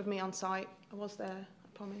photo of me on site. I was there,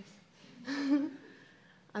 I promise.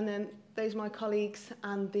 And then those are my colleagues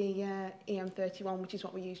and the EM31, which is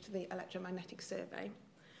what we used for the electromagnetic survey.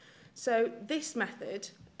 So this method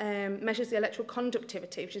measures the electrical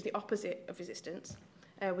conductivity, which is the opposite of resistance,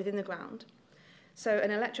 within the ground. So an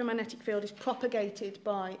electromagnetic field is propagated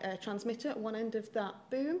by a transmitter at one end of that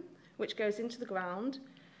boom, which goes into the ground.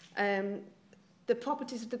 The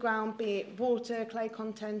properties of the ground, be it water, clay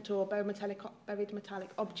content, or buried metallic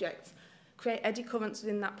objects, create eddy currents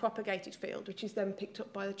within that propagated field, which is then picked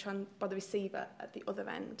up by the receiver at the other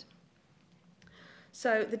end.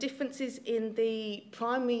 So the differences in the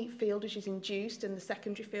primary field, which is induced, and the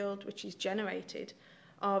secondary field, which is generated,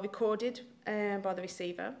 are recorded by the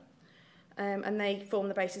receiver, and they form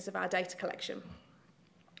the basis of our data collection.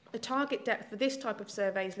 The target depth for this type of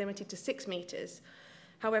survey is limited to 6 metres.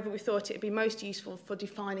 However, we thought it would be most useful for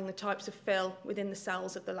defining the types of fill within the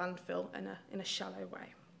cells of the landfill in a shallow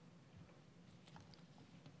way.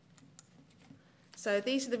 So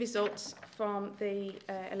these are the results from the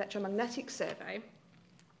electromagnetic survey.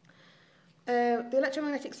 The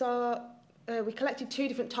electromagnetics are, we collected 2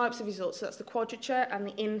 different types of results, so that's the quadrature and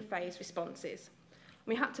the in-phase responses.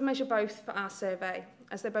 We had to measure both for our survey,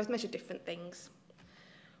 as they both measure different things.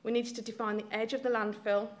 We needed to define the edge of the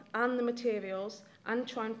landfill and the materials and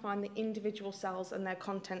try and find the individual cells and their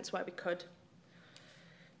contents where we could.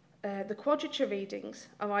 The quadrature readings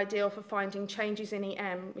are ideal for finding changes in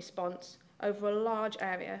EM response over a large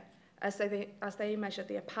area as they measure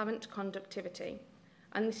the apparent conductivity.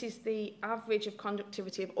 And this is the average of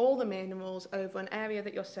conductivity of all the minerals over an area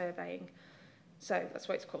that you're surveying. So that's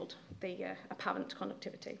what it's called, the apparent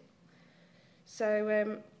conductivity.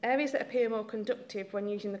 So areas that appear more conductive when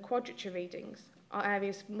using the quadrature readings are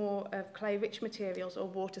areas more of clay-rich materials or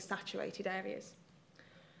water-saturated areas.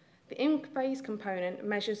 The in-phase component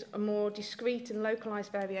measures a more discrete and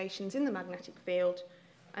localised variations in the magnetic field,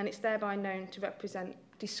 and it's thereby known to represent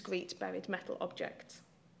discrete buried metal objects.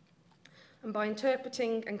 And by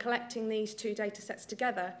interpreting and collecting these 2 data sets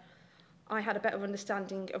together, I had a better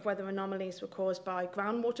understanding of whether anomalies were caused by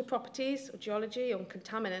groundwater properties or geology or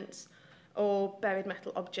contaminants, or buried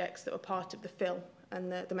metal objects that were part of the fill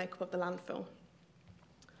and the makeup of the landfill.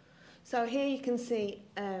 So here you can see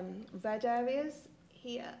red areas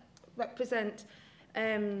here represent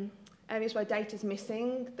areas where data is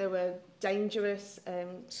missing. There were dangerous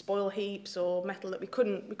spoil heaps or metal that we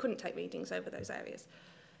couldn't take readings over those areas.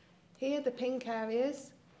 Here the pink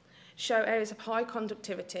areas show areas of high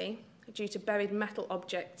conductivity due to buried metal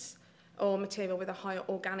objects or material with a higher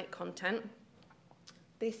organic content.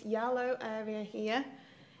 This yellow area here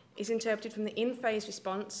is interpreted from the in-phase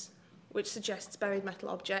response, which suggests buried metal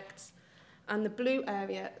objects, and the blue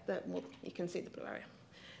area, well, you can see the blue area.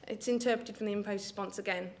 It's interpreted from the in-phase response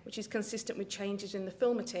again, which is consistent with changes in the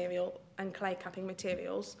fill material and clay capping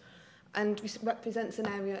materials, and represents an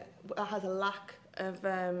area that has a lack of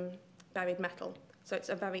buried metal. So it's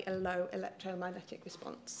a very low electromagnetic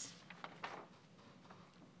response.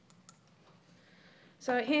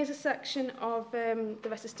 So here's a section of the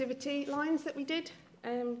resistivity lines that we did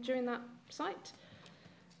during that site.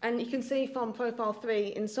 And you can see from profile 3,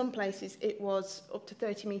 in some places it was up to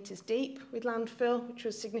 30 metres deep with landfill, which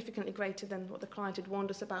was significantly greater than what the client had warned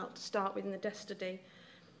us about to start with in the desk study.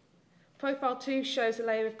 Profile 2 shows a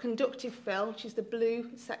layer of conductive fill, which is the blue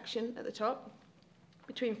section at the top,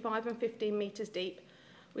 between 5 and 15 metres deep,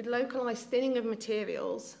 with localised thinning of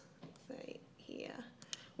materials, say here,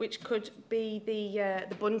 which could be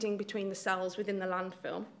the bonding between the cells within the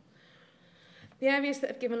landfill. The areas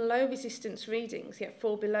that have given low resistance readings yet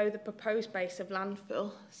fall below the proposed base of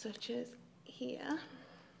landfill, such as here,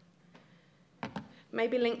 may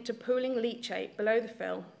be linked to pooling leachate below the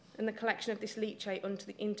fill and the collection of this leachate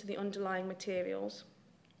into the underlying materials.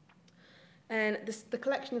 And the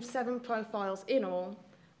collection of 7 profiles in all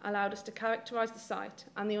allowed us to characterise the site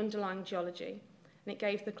and the underlying geology, and it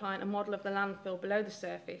gave the client a model of the landfill below the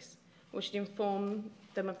surface, which would inform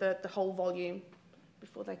them of the whole volume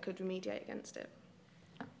before they could remediate against it.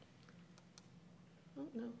 Oh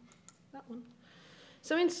no, that one.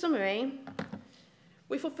 So in summary,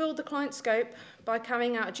 we fulfilled the client's scope by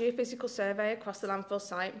carrying out a geophysical survey across the landfill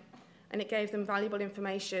site, and it gave them valuable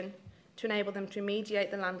information to enable them to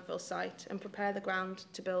remediate the landfill site and prepare the ground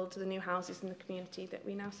to build the new houses in the community that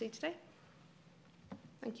we now see today.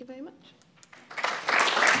 Thank you very much.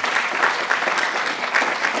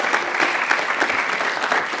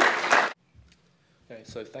 Okay,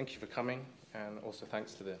 so thank you for coming, and also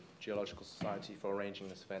thanks to the Geological Society for arranging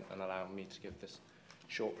this event and allowing me to give this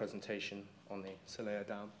short presentation on the Solea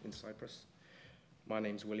Dam in Cyprus. My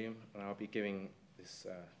name's William, and I'll be giving this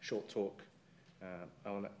short talk,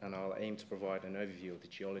 and I'll aim to provide an overview of the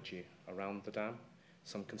geology around the dam,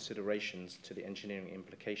 some considerations to the engineering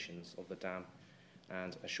implications of the dam,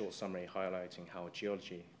 and a short summary highlighting how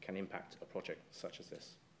geology can impact a project such as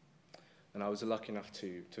this. And I was lucky enough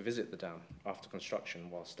to visit the dam after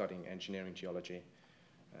construction while studying engineering geology,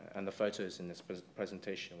 and the photos in this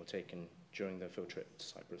presentation were taken during the field trip to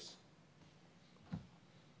Cyprus.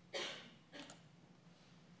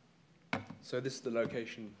 So this is the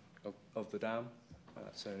location of the dam,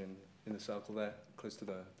 shown in the circle there, close to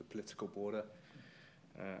the political border,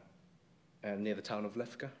 and near the town of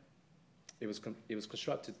Lefka. It was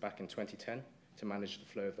constructed back in 2010 to manage the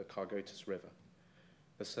flow of the Kargotis River.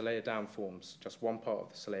 The Solea Dam forms just one part of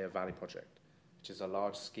the Solea Valley project, which is a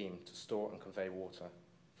large scheme to store and convey water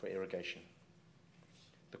for irrigation.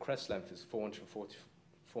 The crest length is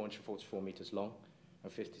 444 metres long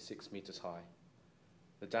and 56 metres high.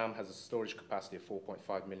 The dam has a storage capacity of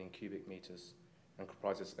 4.5 million cubic metres and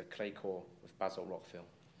comprises a clay core with basalt rock fill.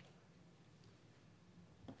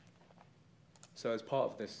 So as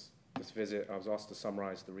part of this visit, I was asked to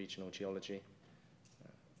summarise the regional geology,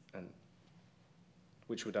 and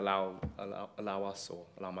which would allow us, or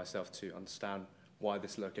allow myself, to understand why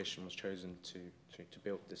this location was chosen to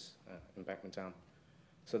build this embankment dam.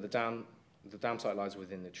 So the dam site lies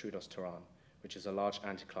within the Troodos Terrane, which is a large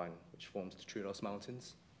anticline which forms the Troodos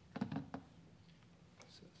Mountains.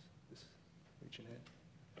 So this region here.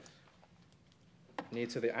 Near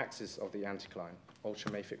to the axis of the anticline,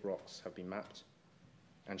 ultramafic rocks have been mapped,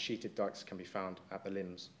 and sheeted dikes can be found at the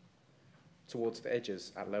limbs. Towards the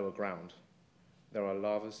edges, at lower ground, there are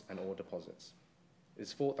lavas and ore deposits. It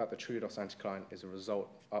is thought that the Troodos anticline is a result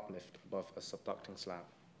of uplift above a subducting slab.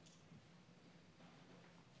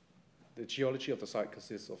 The geology of the site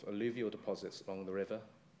consists of alluvial deposits along the river,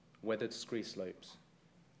 weathered scree slopes,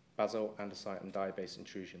 basalt, andesite and diabase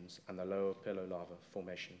intrusions, and the lower pillow lava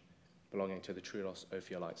formation belonging to the Troodos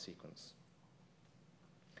ophiolite sequence.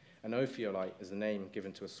 An ophiolite is the name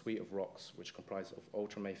given to a suite of rocks which comprise of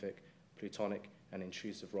ultramafic, plutonic, and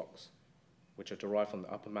intrusive rocks, which are derived from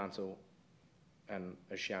the upper mantle and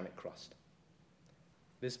oceanic crust.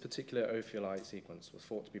 This particular ophiolite sequence was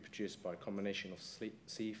thought to be produced by a combination of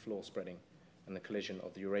sea floor spreading and the collision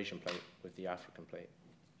of the Eurasian plate with the African plate.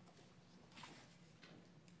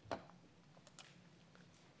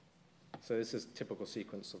 So this is a typical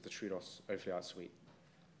sequence of the Troodos ophiolite suite.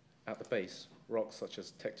 At the base, rocks such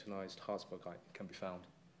as tectonized Harzburgite can be found.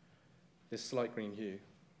 This slight green hue,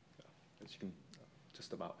 as you can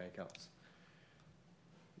just about make out,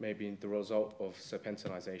 may be the result of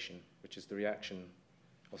serpentinization, which is the reaction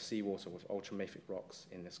of seawater with ultramafic rocks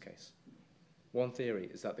in this case. One theory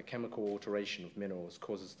is that the chemical alteration of minerals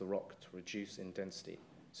causes the rock to reduce in density,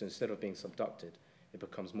 so instead of being subducted, it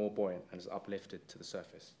becomes more buoyant and is uplifted to the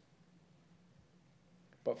surface.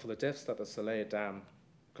 But for the depths that the Solea Dam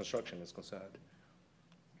construction is concerned,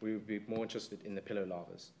 we would be more interested in the pillow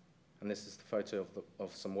lavas, and this is the photo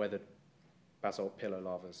of some weathered basalt pillow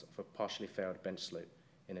lavas of a partially failed bench slope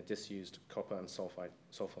in a disused copper and sulfur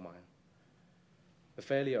mine. The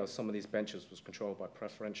failure of some of these benches was controlled by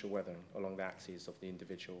preferential weathering along the axes of the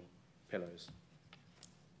individual pillows.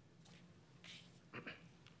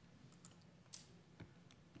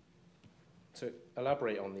 To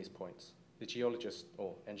elaborate on these points, The geologist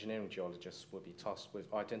or engineering geologists will be tasked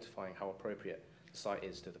with identifying how appropriate the site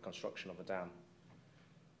is to the construction of a dam.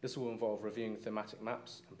 This will involve reviewing thematic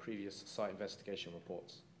maps and previous site investigation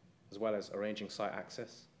reports, as well as arranging site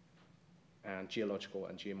access and geological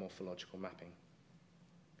and geomorphological mapping.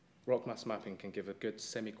 Rock mass mapping can give a good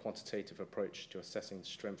semi-quantitative approach to assessing the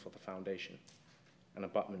strength of the foundation and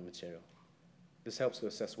abutment material. This helps to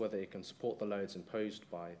assess whether it can support the loads imposed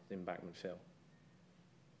by the embankment fill.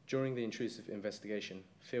 During the intrusive investigation,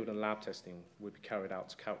 field and lab testing would be carried out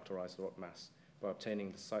to characterize the rock mass by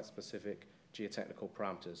obtaining the site-specific geotechnical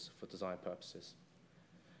parameters for design purposes.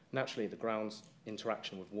 Naturally, the ground's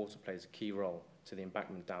interaction with water plays a key role to the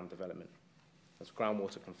embankment dam development, as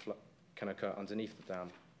groundwater can occur underneath the dam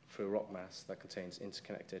through rock mass that contains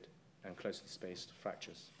interconnected and closely spaced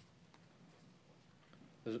fractures.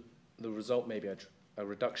 The result may be a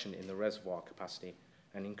reduction in the reservoir capacity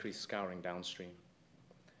and increased scouring downstream.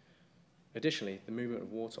 Additionally, the movement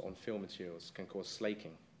of water on fill materials can cause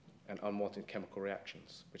slaking and unwanted chemical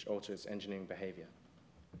reactions, which alter its engineering behavior.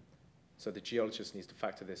 So the geologist needs to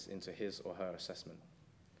factor this into his or her assessment.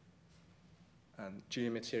 And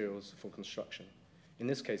geomaterials for construction. In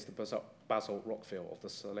this case, the basalt rockfill of the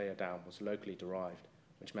Solea dam was locally derived,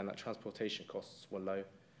 which meant that transportation costs were low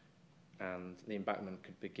and the embankment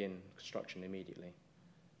could begin construction immediately.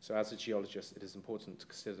 So as a geologist, it is important to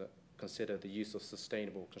consider the use of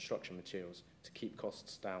sustainable construction materials to keep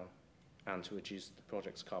costs down and to reduce the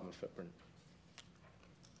project's carbon footprint.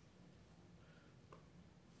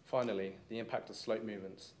 Finally, the impact of slope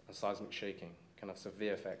movements and seismic shaking can have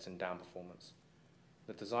severe effects in dam performance.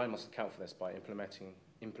 The design must account for this by implementing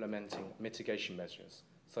mitigation measures,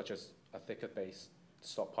 such as a thicker base to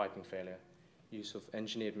stop piping failure, use of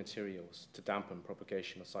engineered materials to dampen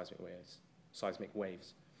propagation of seismic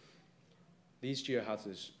waves. These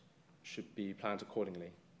geohazards should be planned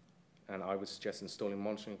accordingly, and I would suggest installing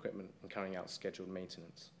monitoring equipment and carrying out scheduled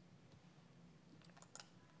maintenance.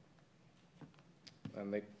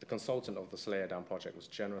 And the consultant of the Solea Dam project was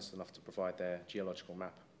generous enough to provide their geological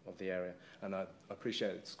map of the area, and I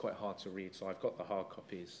appreciate it's quite hard to read, so I've got the hard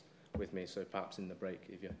copies with me, so perhaps in the break,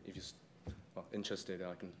 if you're interested,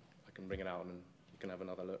 I can bring it out and you can have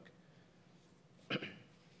another look.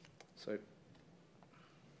 So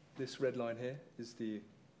this red line here is the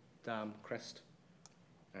dam crest,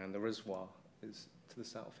 and the reservoir is to the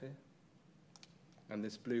south here. And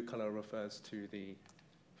this blue colour refers to the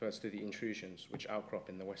intrusions which outcrop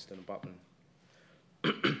in the western abutment.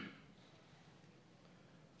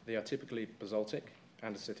 They are typically basaltic,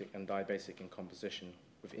 andesitic, and diabasic in composition,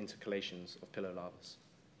 with intercalations of pillow lavas.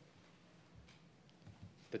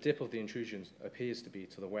 The dip of the intrusions appears to be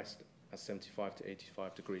to the west at 75 to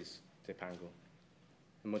 85 degrees dip angle.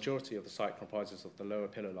 The majority of the site comprises of the lower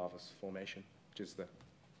pillow lavas formation, which is the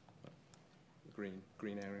green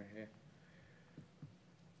area here,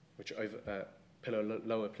 which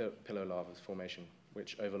lower pillow lavas formation,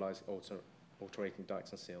 which overlies alternating dikes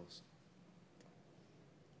and seals.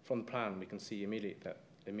 From the plan, we can see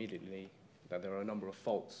immediately that there are a number of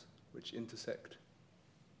faults which intersect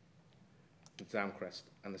the dam crest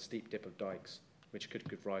and the steep dip of dikes, which could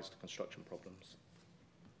give rise to construction problems.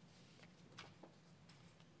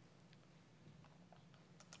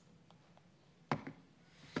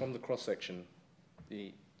 From the cross-section,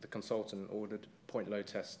 the consultant ordered point load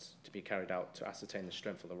tests to be carried out to ascertain the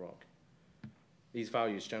strength of the rock. These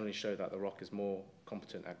values generally show that the rock is more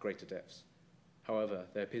competent at greater depths. However,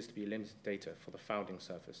 there appears to be limited data for the founding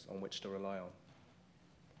surface on which to rely on.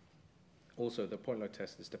 Also, the point load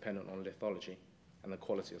test is dependent on lithology and the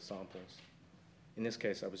quality of samples. In this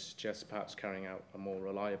case, I would suggest perhaps carrying out a more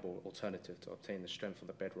reliable alternative to obtain the strength of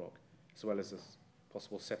the bedrock, as well as a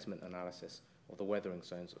possible sediment analysis of the weathering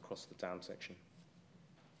zones across the dam section.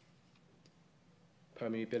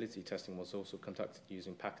 Permeability testing was also conducted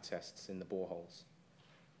using packet tests in the boreholes.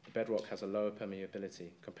 The bedrock has a lower permeability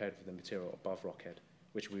compared with the material above rockhead,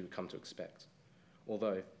 which we would come to expect.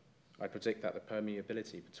 Although, I predict that the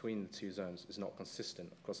permeability between the two zones is not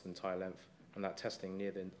consistent across the entire length, and that testing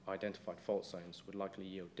near the identified fault zones would likely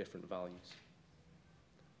yield different values.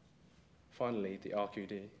 Finally, the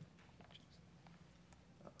RQD,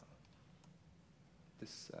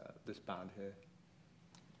 this band here,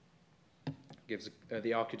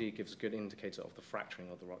 the RQD gives a good indicator of the fracturing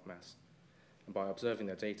of the rock mass. And by observing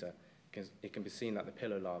their data, it can be seen that the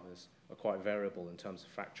pillow lavas are quite variable in terms of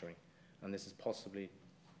fracturing, and this is possibly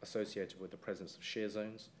associated with the presence of shear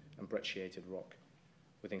zones and brecciated rock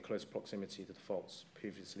within close proximity to the faults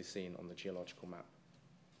previously seen on the geological map.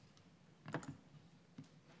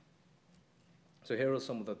 So here are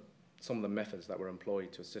some of the methods that were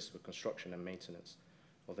employed to assist with construction and maintenance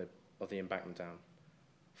of the of the embankment dam.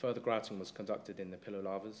 Further grouting was conducted in the pillow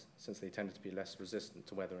lavas since they tended to be less resistant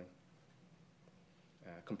to weathering.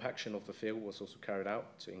 Compaction of the field was also carried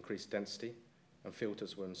out to increase density, and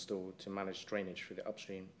filters were installed to manage drainage through the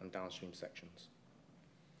upstream and downstream sections.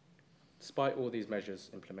 Despite all these measures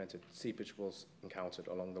implemented, seepage was encountered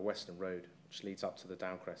along the western road, which leads up to the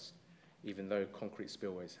dam crest, even though concrete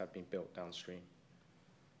spillways had been built downstream.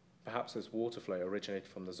 Perhaps this water flow originated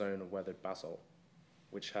from the zone of weathered basalt,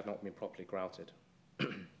 which had not been properly grouted.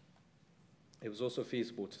 It was also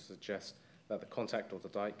feasible to suggest that the contact of the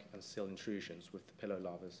dike and sill intrusions with the pillow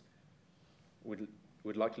lavas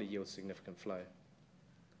would likely yield significant flow.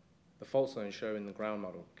 The fault zones shown in the ground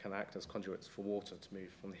model can act as conduits for water to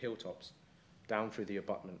move from the hilltops down through the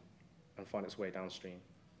abutment and find its way downstream.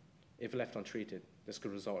 If left untreated, this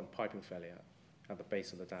could result in piping failure at the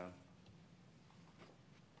base of the dam.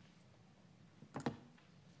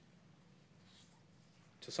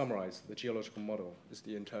 To summarize, the geological model is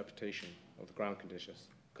the interpretation of the ground conditions,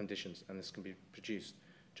 and this can be produced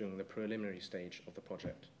during the preliminary stage of the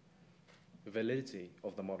project. The validity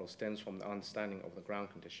of the model stems from the understanding of the ground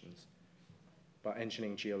conditions, but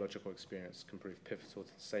engineering geological experience can prove pivotal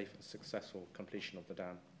to the safe and successful completion of the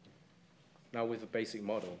dam. Now, with the basic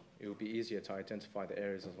model, it will be easier to identify the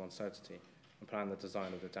areas of uncertainty and plan the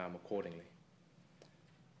design of the dam accordingly.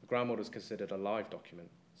 The ground model is considered a live document,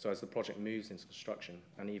 so as the project moves into construction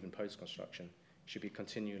and even post-construction, it should be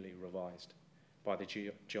continually revised by the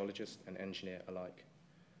geologist and engineer alike.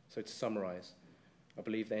 So to summarize, I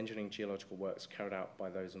believe the engineering geological works carried out by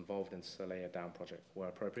those involved in the Solea Dam project were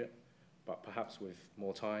appropriate, but perhaps with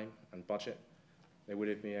more time and budget, they would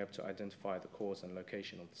have been able to identify the cause and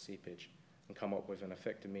location of the seepage and come up with an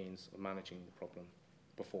effective means of managing the problem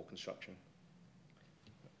before construction.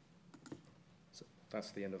 So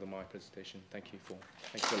that's the end of my presentation. Thank you for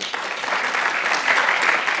listening.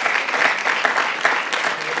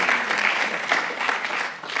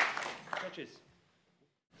 Judges.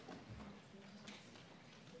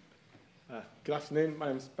 Good afternoon, my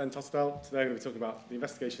name is Ben Totterdell. Today I'm going to be talking about the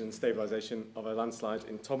investigation and stabilisation of a landslide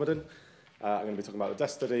in Todmorden. I'm going to be talking about the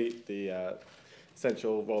desk study, the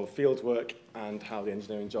essential role of field work, and how the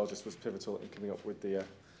engineering geologist was pivotal in coming up with the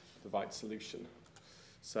right solution.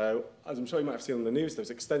 So, as I'm sure you might have seen on the news, there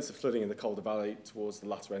was extensive flooding in the Calder Valley towards the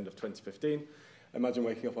latter end of 2015. Imagine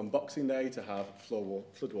waking up on Boxing Day to have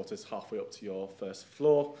floodwaters halfway up to your first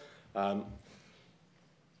floor.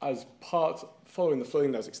 Following the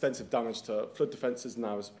flooding, there was extensive damage to flood defences, and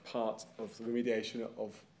now as part of the remediation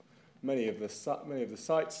of many of the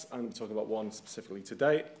sites, and we're talking about one specifically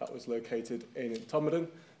today that was located in Todmorden.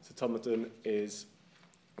 So Todmorden is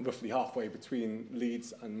roughly halfway between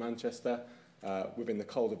Leeds and Manchester, within the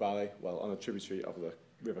Calder Valley, well, on a tributary of the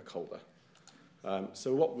River Calder.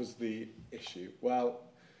 So what was the issue? Well,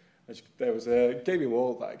 there was a gabing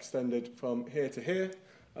wall that extended from here to here.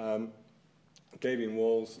 Gabing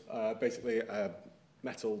walls, basically a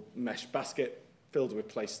metal mesh basket filled with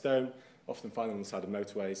placed stone, often found on the side of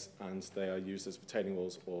motorways, and they are used as retaining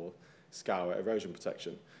walls or scour erosion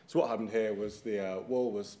protection. So what happened here was the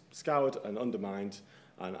wall was scoured and undermined,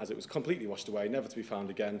 and as it was completely washed away, never to be found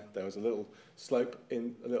again, there was a little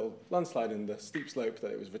landslide in the steep slope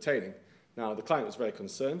that it was retaining. Now, the client was very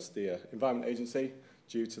concerned, the Environment Agency,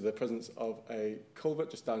 due to the presence of a culvert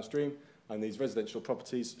just downstream, and these residential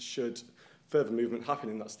properties, should further movement happen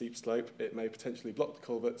in that steep slope, it may potentially block the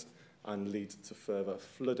culvert and lead to further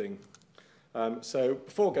flooding. So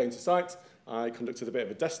before going to site, I conducted a bit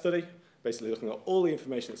of a desk study, basically looking at all the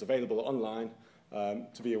information that's available online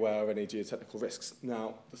to be aware of any geotechnical risks.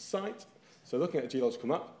 Now, the site, so looking at a geological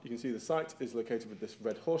map, you can see the site is located with this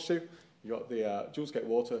red horseshoe. You've got the Jules Gate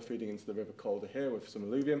water feeding into the River Calder here with some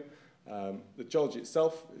alluvium. The geology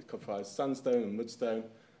itself comprises sandstone and mudstone,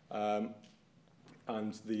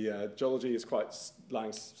 and the geology is quite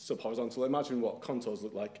lying subhorizontal. Imagine what contours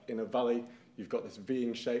look like in a valley. You've got this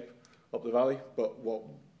V-ing shape up the valley, but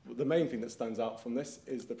the main thing that stands out from this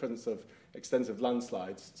is the presence of extensive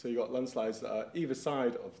landslides. So you've got landslides that are either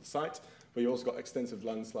side of the site, but you've also got extensive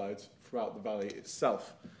landslides throughout the valley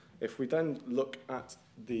itself. If we then look at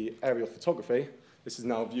the aerial photography, this is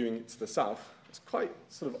now viewing it to the south. It's quite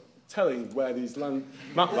sort of telling where these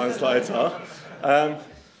map landslides are.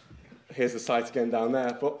 Here's the site again down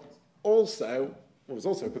there, but also, what was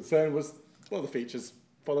also a concern was, well, the features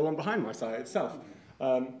follow on behind my site itself.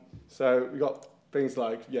 So we've got things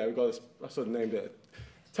like, we've got this, I sort of named it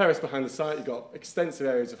terrace behind the site. You've got extensive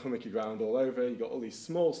areas of hummocky ground all over. You've got all these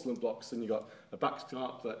small slump blocks, and you've got a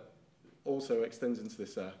backscarp that also extends into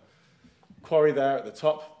this quarry there at the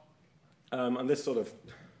top. And this sort of,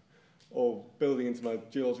 all building into my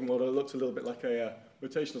geological model, it looks a little bit like a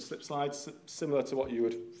rotational slip slides, similar to what you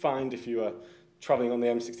would find if you were travelling on the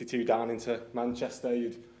M62 down into Manchester.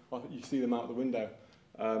 You see them out the window.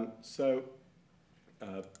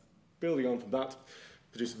 Building on from that,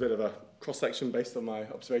 produced a bit of a cross-section based on my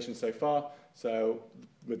observations so far. So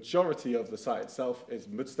the majority of the site itself is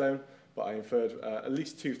mudstone, but I inferred at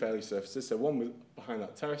least 2 failure surfaces, so one behind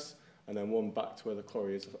that terrace, and then one back to where the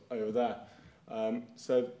quarry is over there.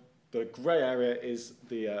 So the grey area is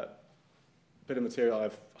the bit of material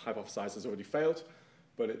I've hypothesised has already failed,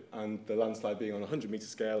 and the landslide being on a 100-metre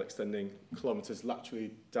scale, extending kilometres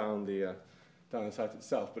laterally down the site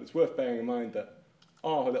itself. But it's worth bearing in mind that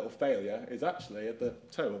our little failure is actually at the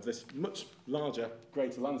toe of this much larger,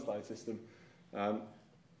 greater landslide system.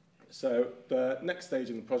 So the next stage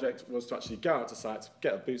in the project was to actually go out to site,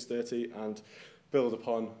 get our boots dirty, and build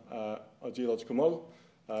upon our geological model.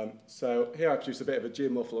 So here I produced a bit of a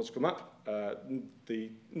geomorphological map,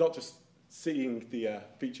 not just seeing the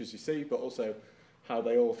features you see, but also how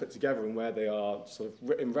they all fit together and where they are sort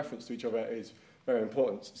of in reference to each other is very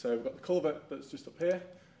important. So we've got the culvert that's just up here,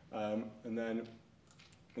 and then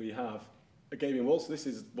we have a gabion wall. So this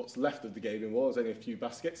is what's left of the gabion wall. There's only a few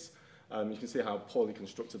baskets. You can see how poorly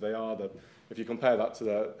constructed they are. If you compare that to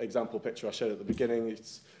the example picture I showed at the beginning,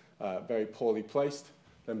 it's very poorly placed.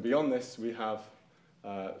 Then beyond this, we have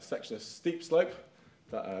a section of steep slope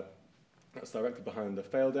that's directly behind the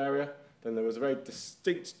failed area. Then there was a very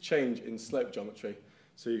distinct change in slope geometry.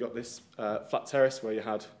 So you got this flat terrace where you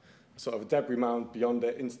had sort of a debris mound beyond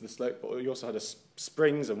it into the slope, but you also had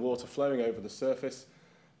springs and water flowing over the surface,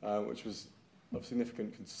 which was of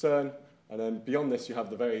significant concern. And then beyond this, you have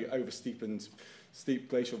the very oversteepened, steep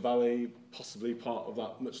glacial valley, possibly part of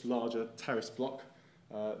that much larger terrace block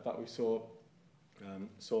that we saw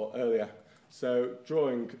earlier. So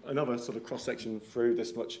drawing another sort of cross-section through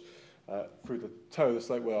this much, through the toe of the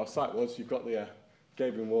slope where our site was, you've got the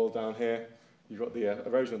gabion wall down here, you've got the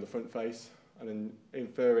erosion on the front face, and then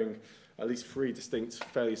inferring at least 3 distinct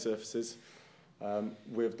failure surfaces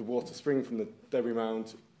with the water springing from the debris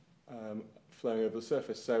mound flowing over the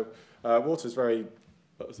surface. So water is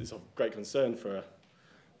it's of great concern for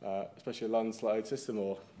especially a landslide system,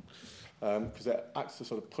 or because it acts to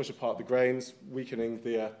sort of push apart the grains, weakening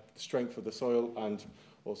the strength of the soil, and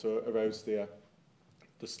also erodes the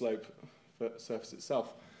slope surface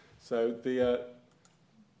itself. So the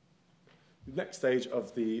next stage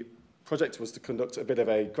of the project was to conduct a bit of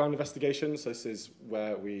a ground investigation. So this is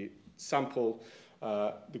where we sample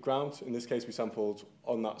the ground. In this case, we sampled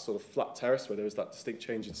on that sort of flat terrace where there is that distinct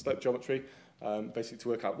change in slope geometry, basically to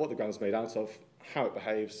work out what the ground's made out of, how it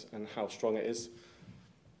behaves, and how strong it is.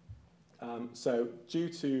 So due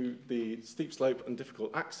to the steep slope and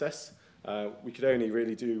difficult access, we could only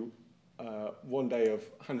really do 1 day of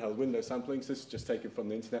handheld window sampling. So this is just taken from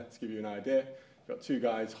the internet to give you an idea. You've got 2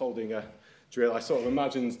 guys holding a drill. I sort of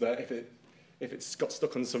imagined that if it got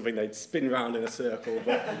stuck on something, they'd spin round in a circle,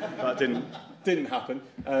 but that didn't happen.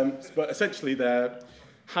 But essentially, they're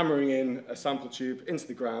hammering in a sample tube into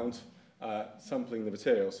the ground, sampling the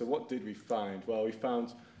material. So what did we find? Well, we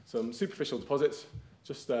found some superficial deposits,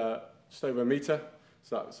 just over a metre.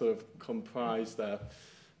 So that sort of comprised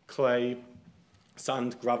clay,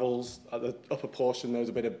 sand, gravels. At the upper portion, there was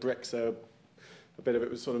a bit of brick, so a bit of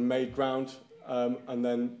it was sort of made ground. And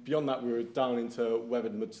then beyond that, we were down into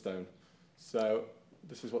weathered mudstone. So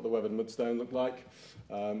this is what the weathered mudstone looked like.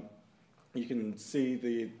 You can see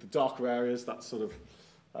the darker areas, that sort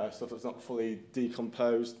of stuff that's not fully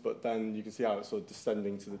decomposed, but then you can see how it's sort of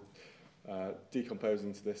descending to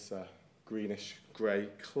decomposing to this greenish grey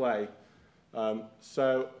clay.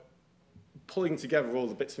 So pulling together all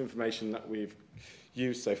the bits of information that we've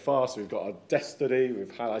used so far, so we've got our desk study,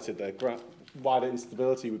 we've highlighted the wider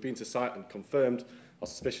instability, we've been to site and confirmed our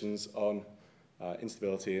suspicions on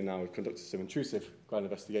instability, and now we've conducted some intrusive ground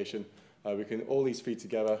investigation. We can all these feed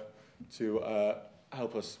together to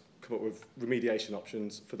help us come up with remediation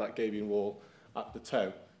options for that gabion wall at the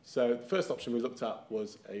toe. So the first option we looked at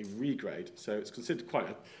was a regrade. So it's considered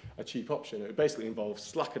quite a cheap option. It basically involves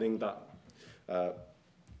slackening that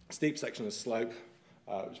steep section of slope,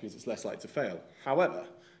 which means it's less likely to fail. However,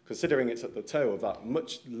 considering it's at the toe of that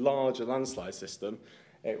much larger landslide system,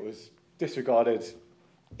 it was disregarded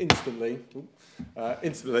instantly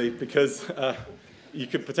because you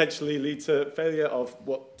could potentially lead to failure of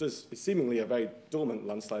what is seemingly a very dormant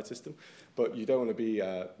landslide system, but you don't want to be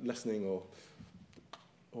lessening or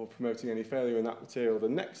promoting any failure in that material. The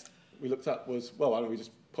next we looked at was, well, why don't we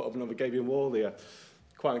just put up another gabion wall? The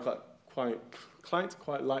client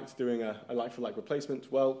quite liked doing a like-for-like replacement.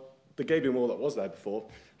 Well, the gabion wall that was there before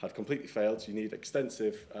had completely failed. You need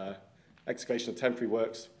extensive excavation of temporary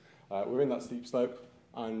works. We're in that steep slope.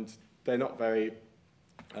 and they're not very,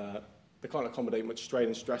 they can't accommodate much strain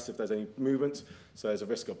and stress if there's any movement, so there's a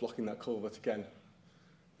risk of blocking that culvert again.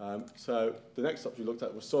 So the next option we looked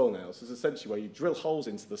at was soil nails. This is essentially where you drill holes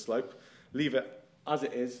into the slope, leave it as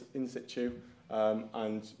it is in situ,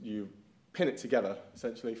 and you pin it together,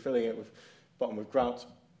 essentially filling it with bottom with grout.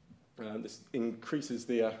 This increases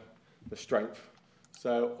the strength.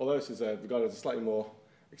 So although this is regarded as a slightly more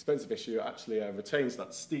expensive issue, it actually retains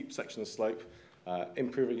that steep section of slope,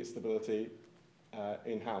 improving its stability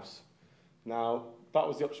in-house. Now, that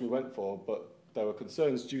was the option we went for, but there were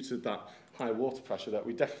concerns due to that high water pressure that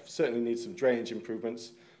we certainly need some drainage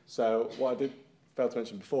improvements. So what I did fail to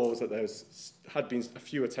mention before was that there had been a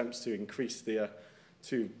few attempts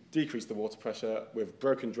to decrease the water pressure with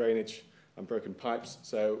broken drainage and broken pipes.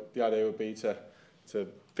 So the idea would be to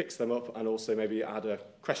fix them up and also maybe add a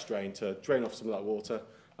crest drain to drain off some of that water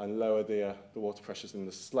and lower the water pressures in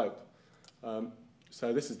the slope.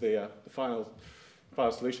 So this is the final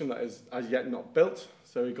solution that is as yet not built.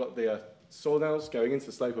 So we've got the soil nails going into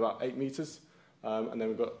the slope about 8 metres, and then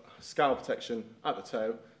we've got scour protection at the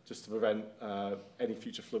toe just to prevent any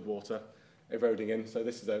future flood water eroding in. So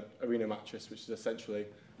this is an arena mattress, which is essentially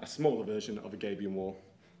a smaller version of a gabion wall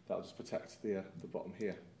that will just protect the bottom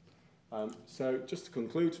here. So just to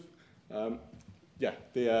conclude,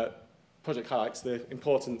 the project highlights the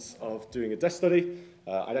importance of doing a desk study,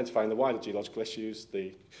 identifying the wider geological issues,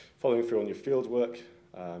 the following through on your field work,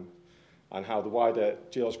 and how the wider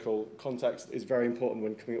geological context is very important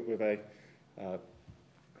when coming up with a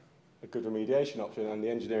good remediation option, and the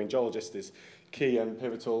engineering geologist is key and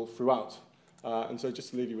pivotal throughout. And so just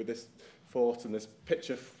to leave you with this thought and this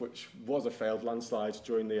picture, which was a failed landslide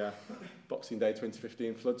during the Boxing Day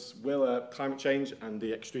 2015 floods, will climate change and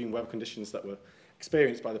the extreme weather conditions that were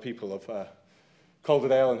experienced by the people of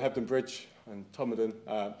Totterdell and Hebden Bridge and Todmorden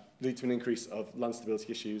lead to an increase of land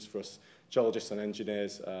stability issues for us geologists and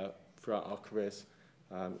engineers throughout our careers.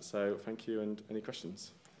 So thank you, and any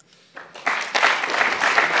questions?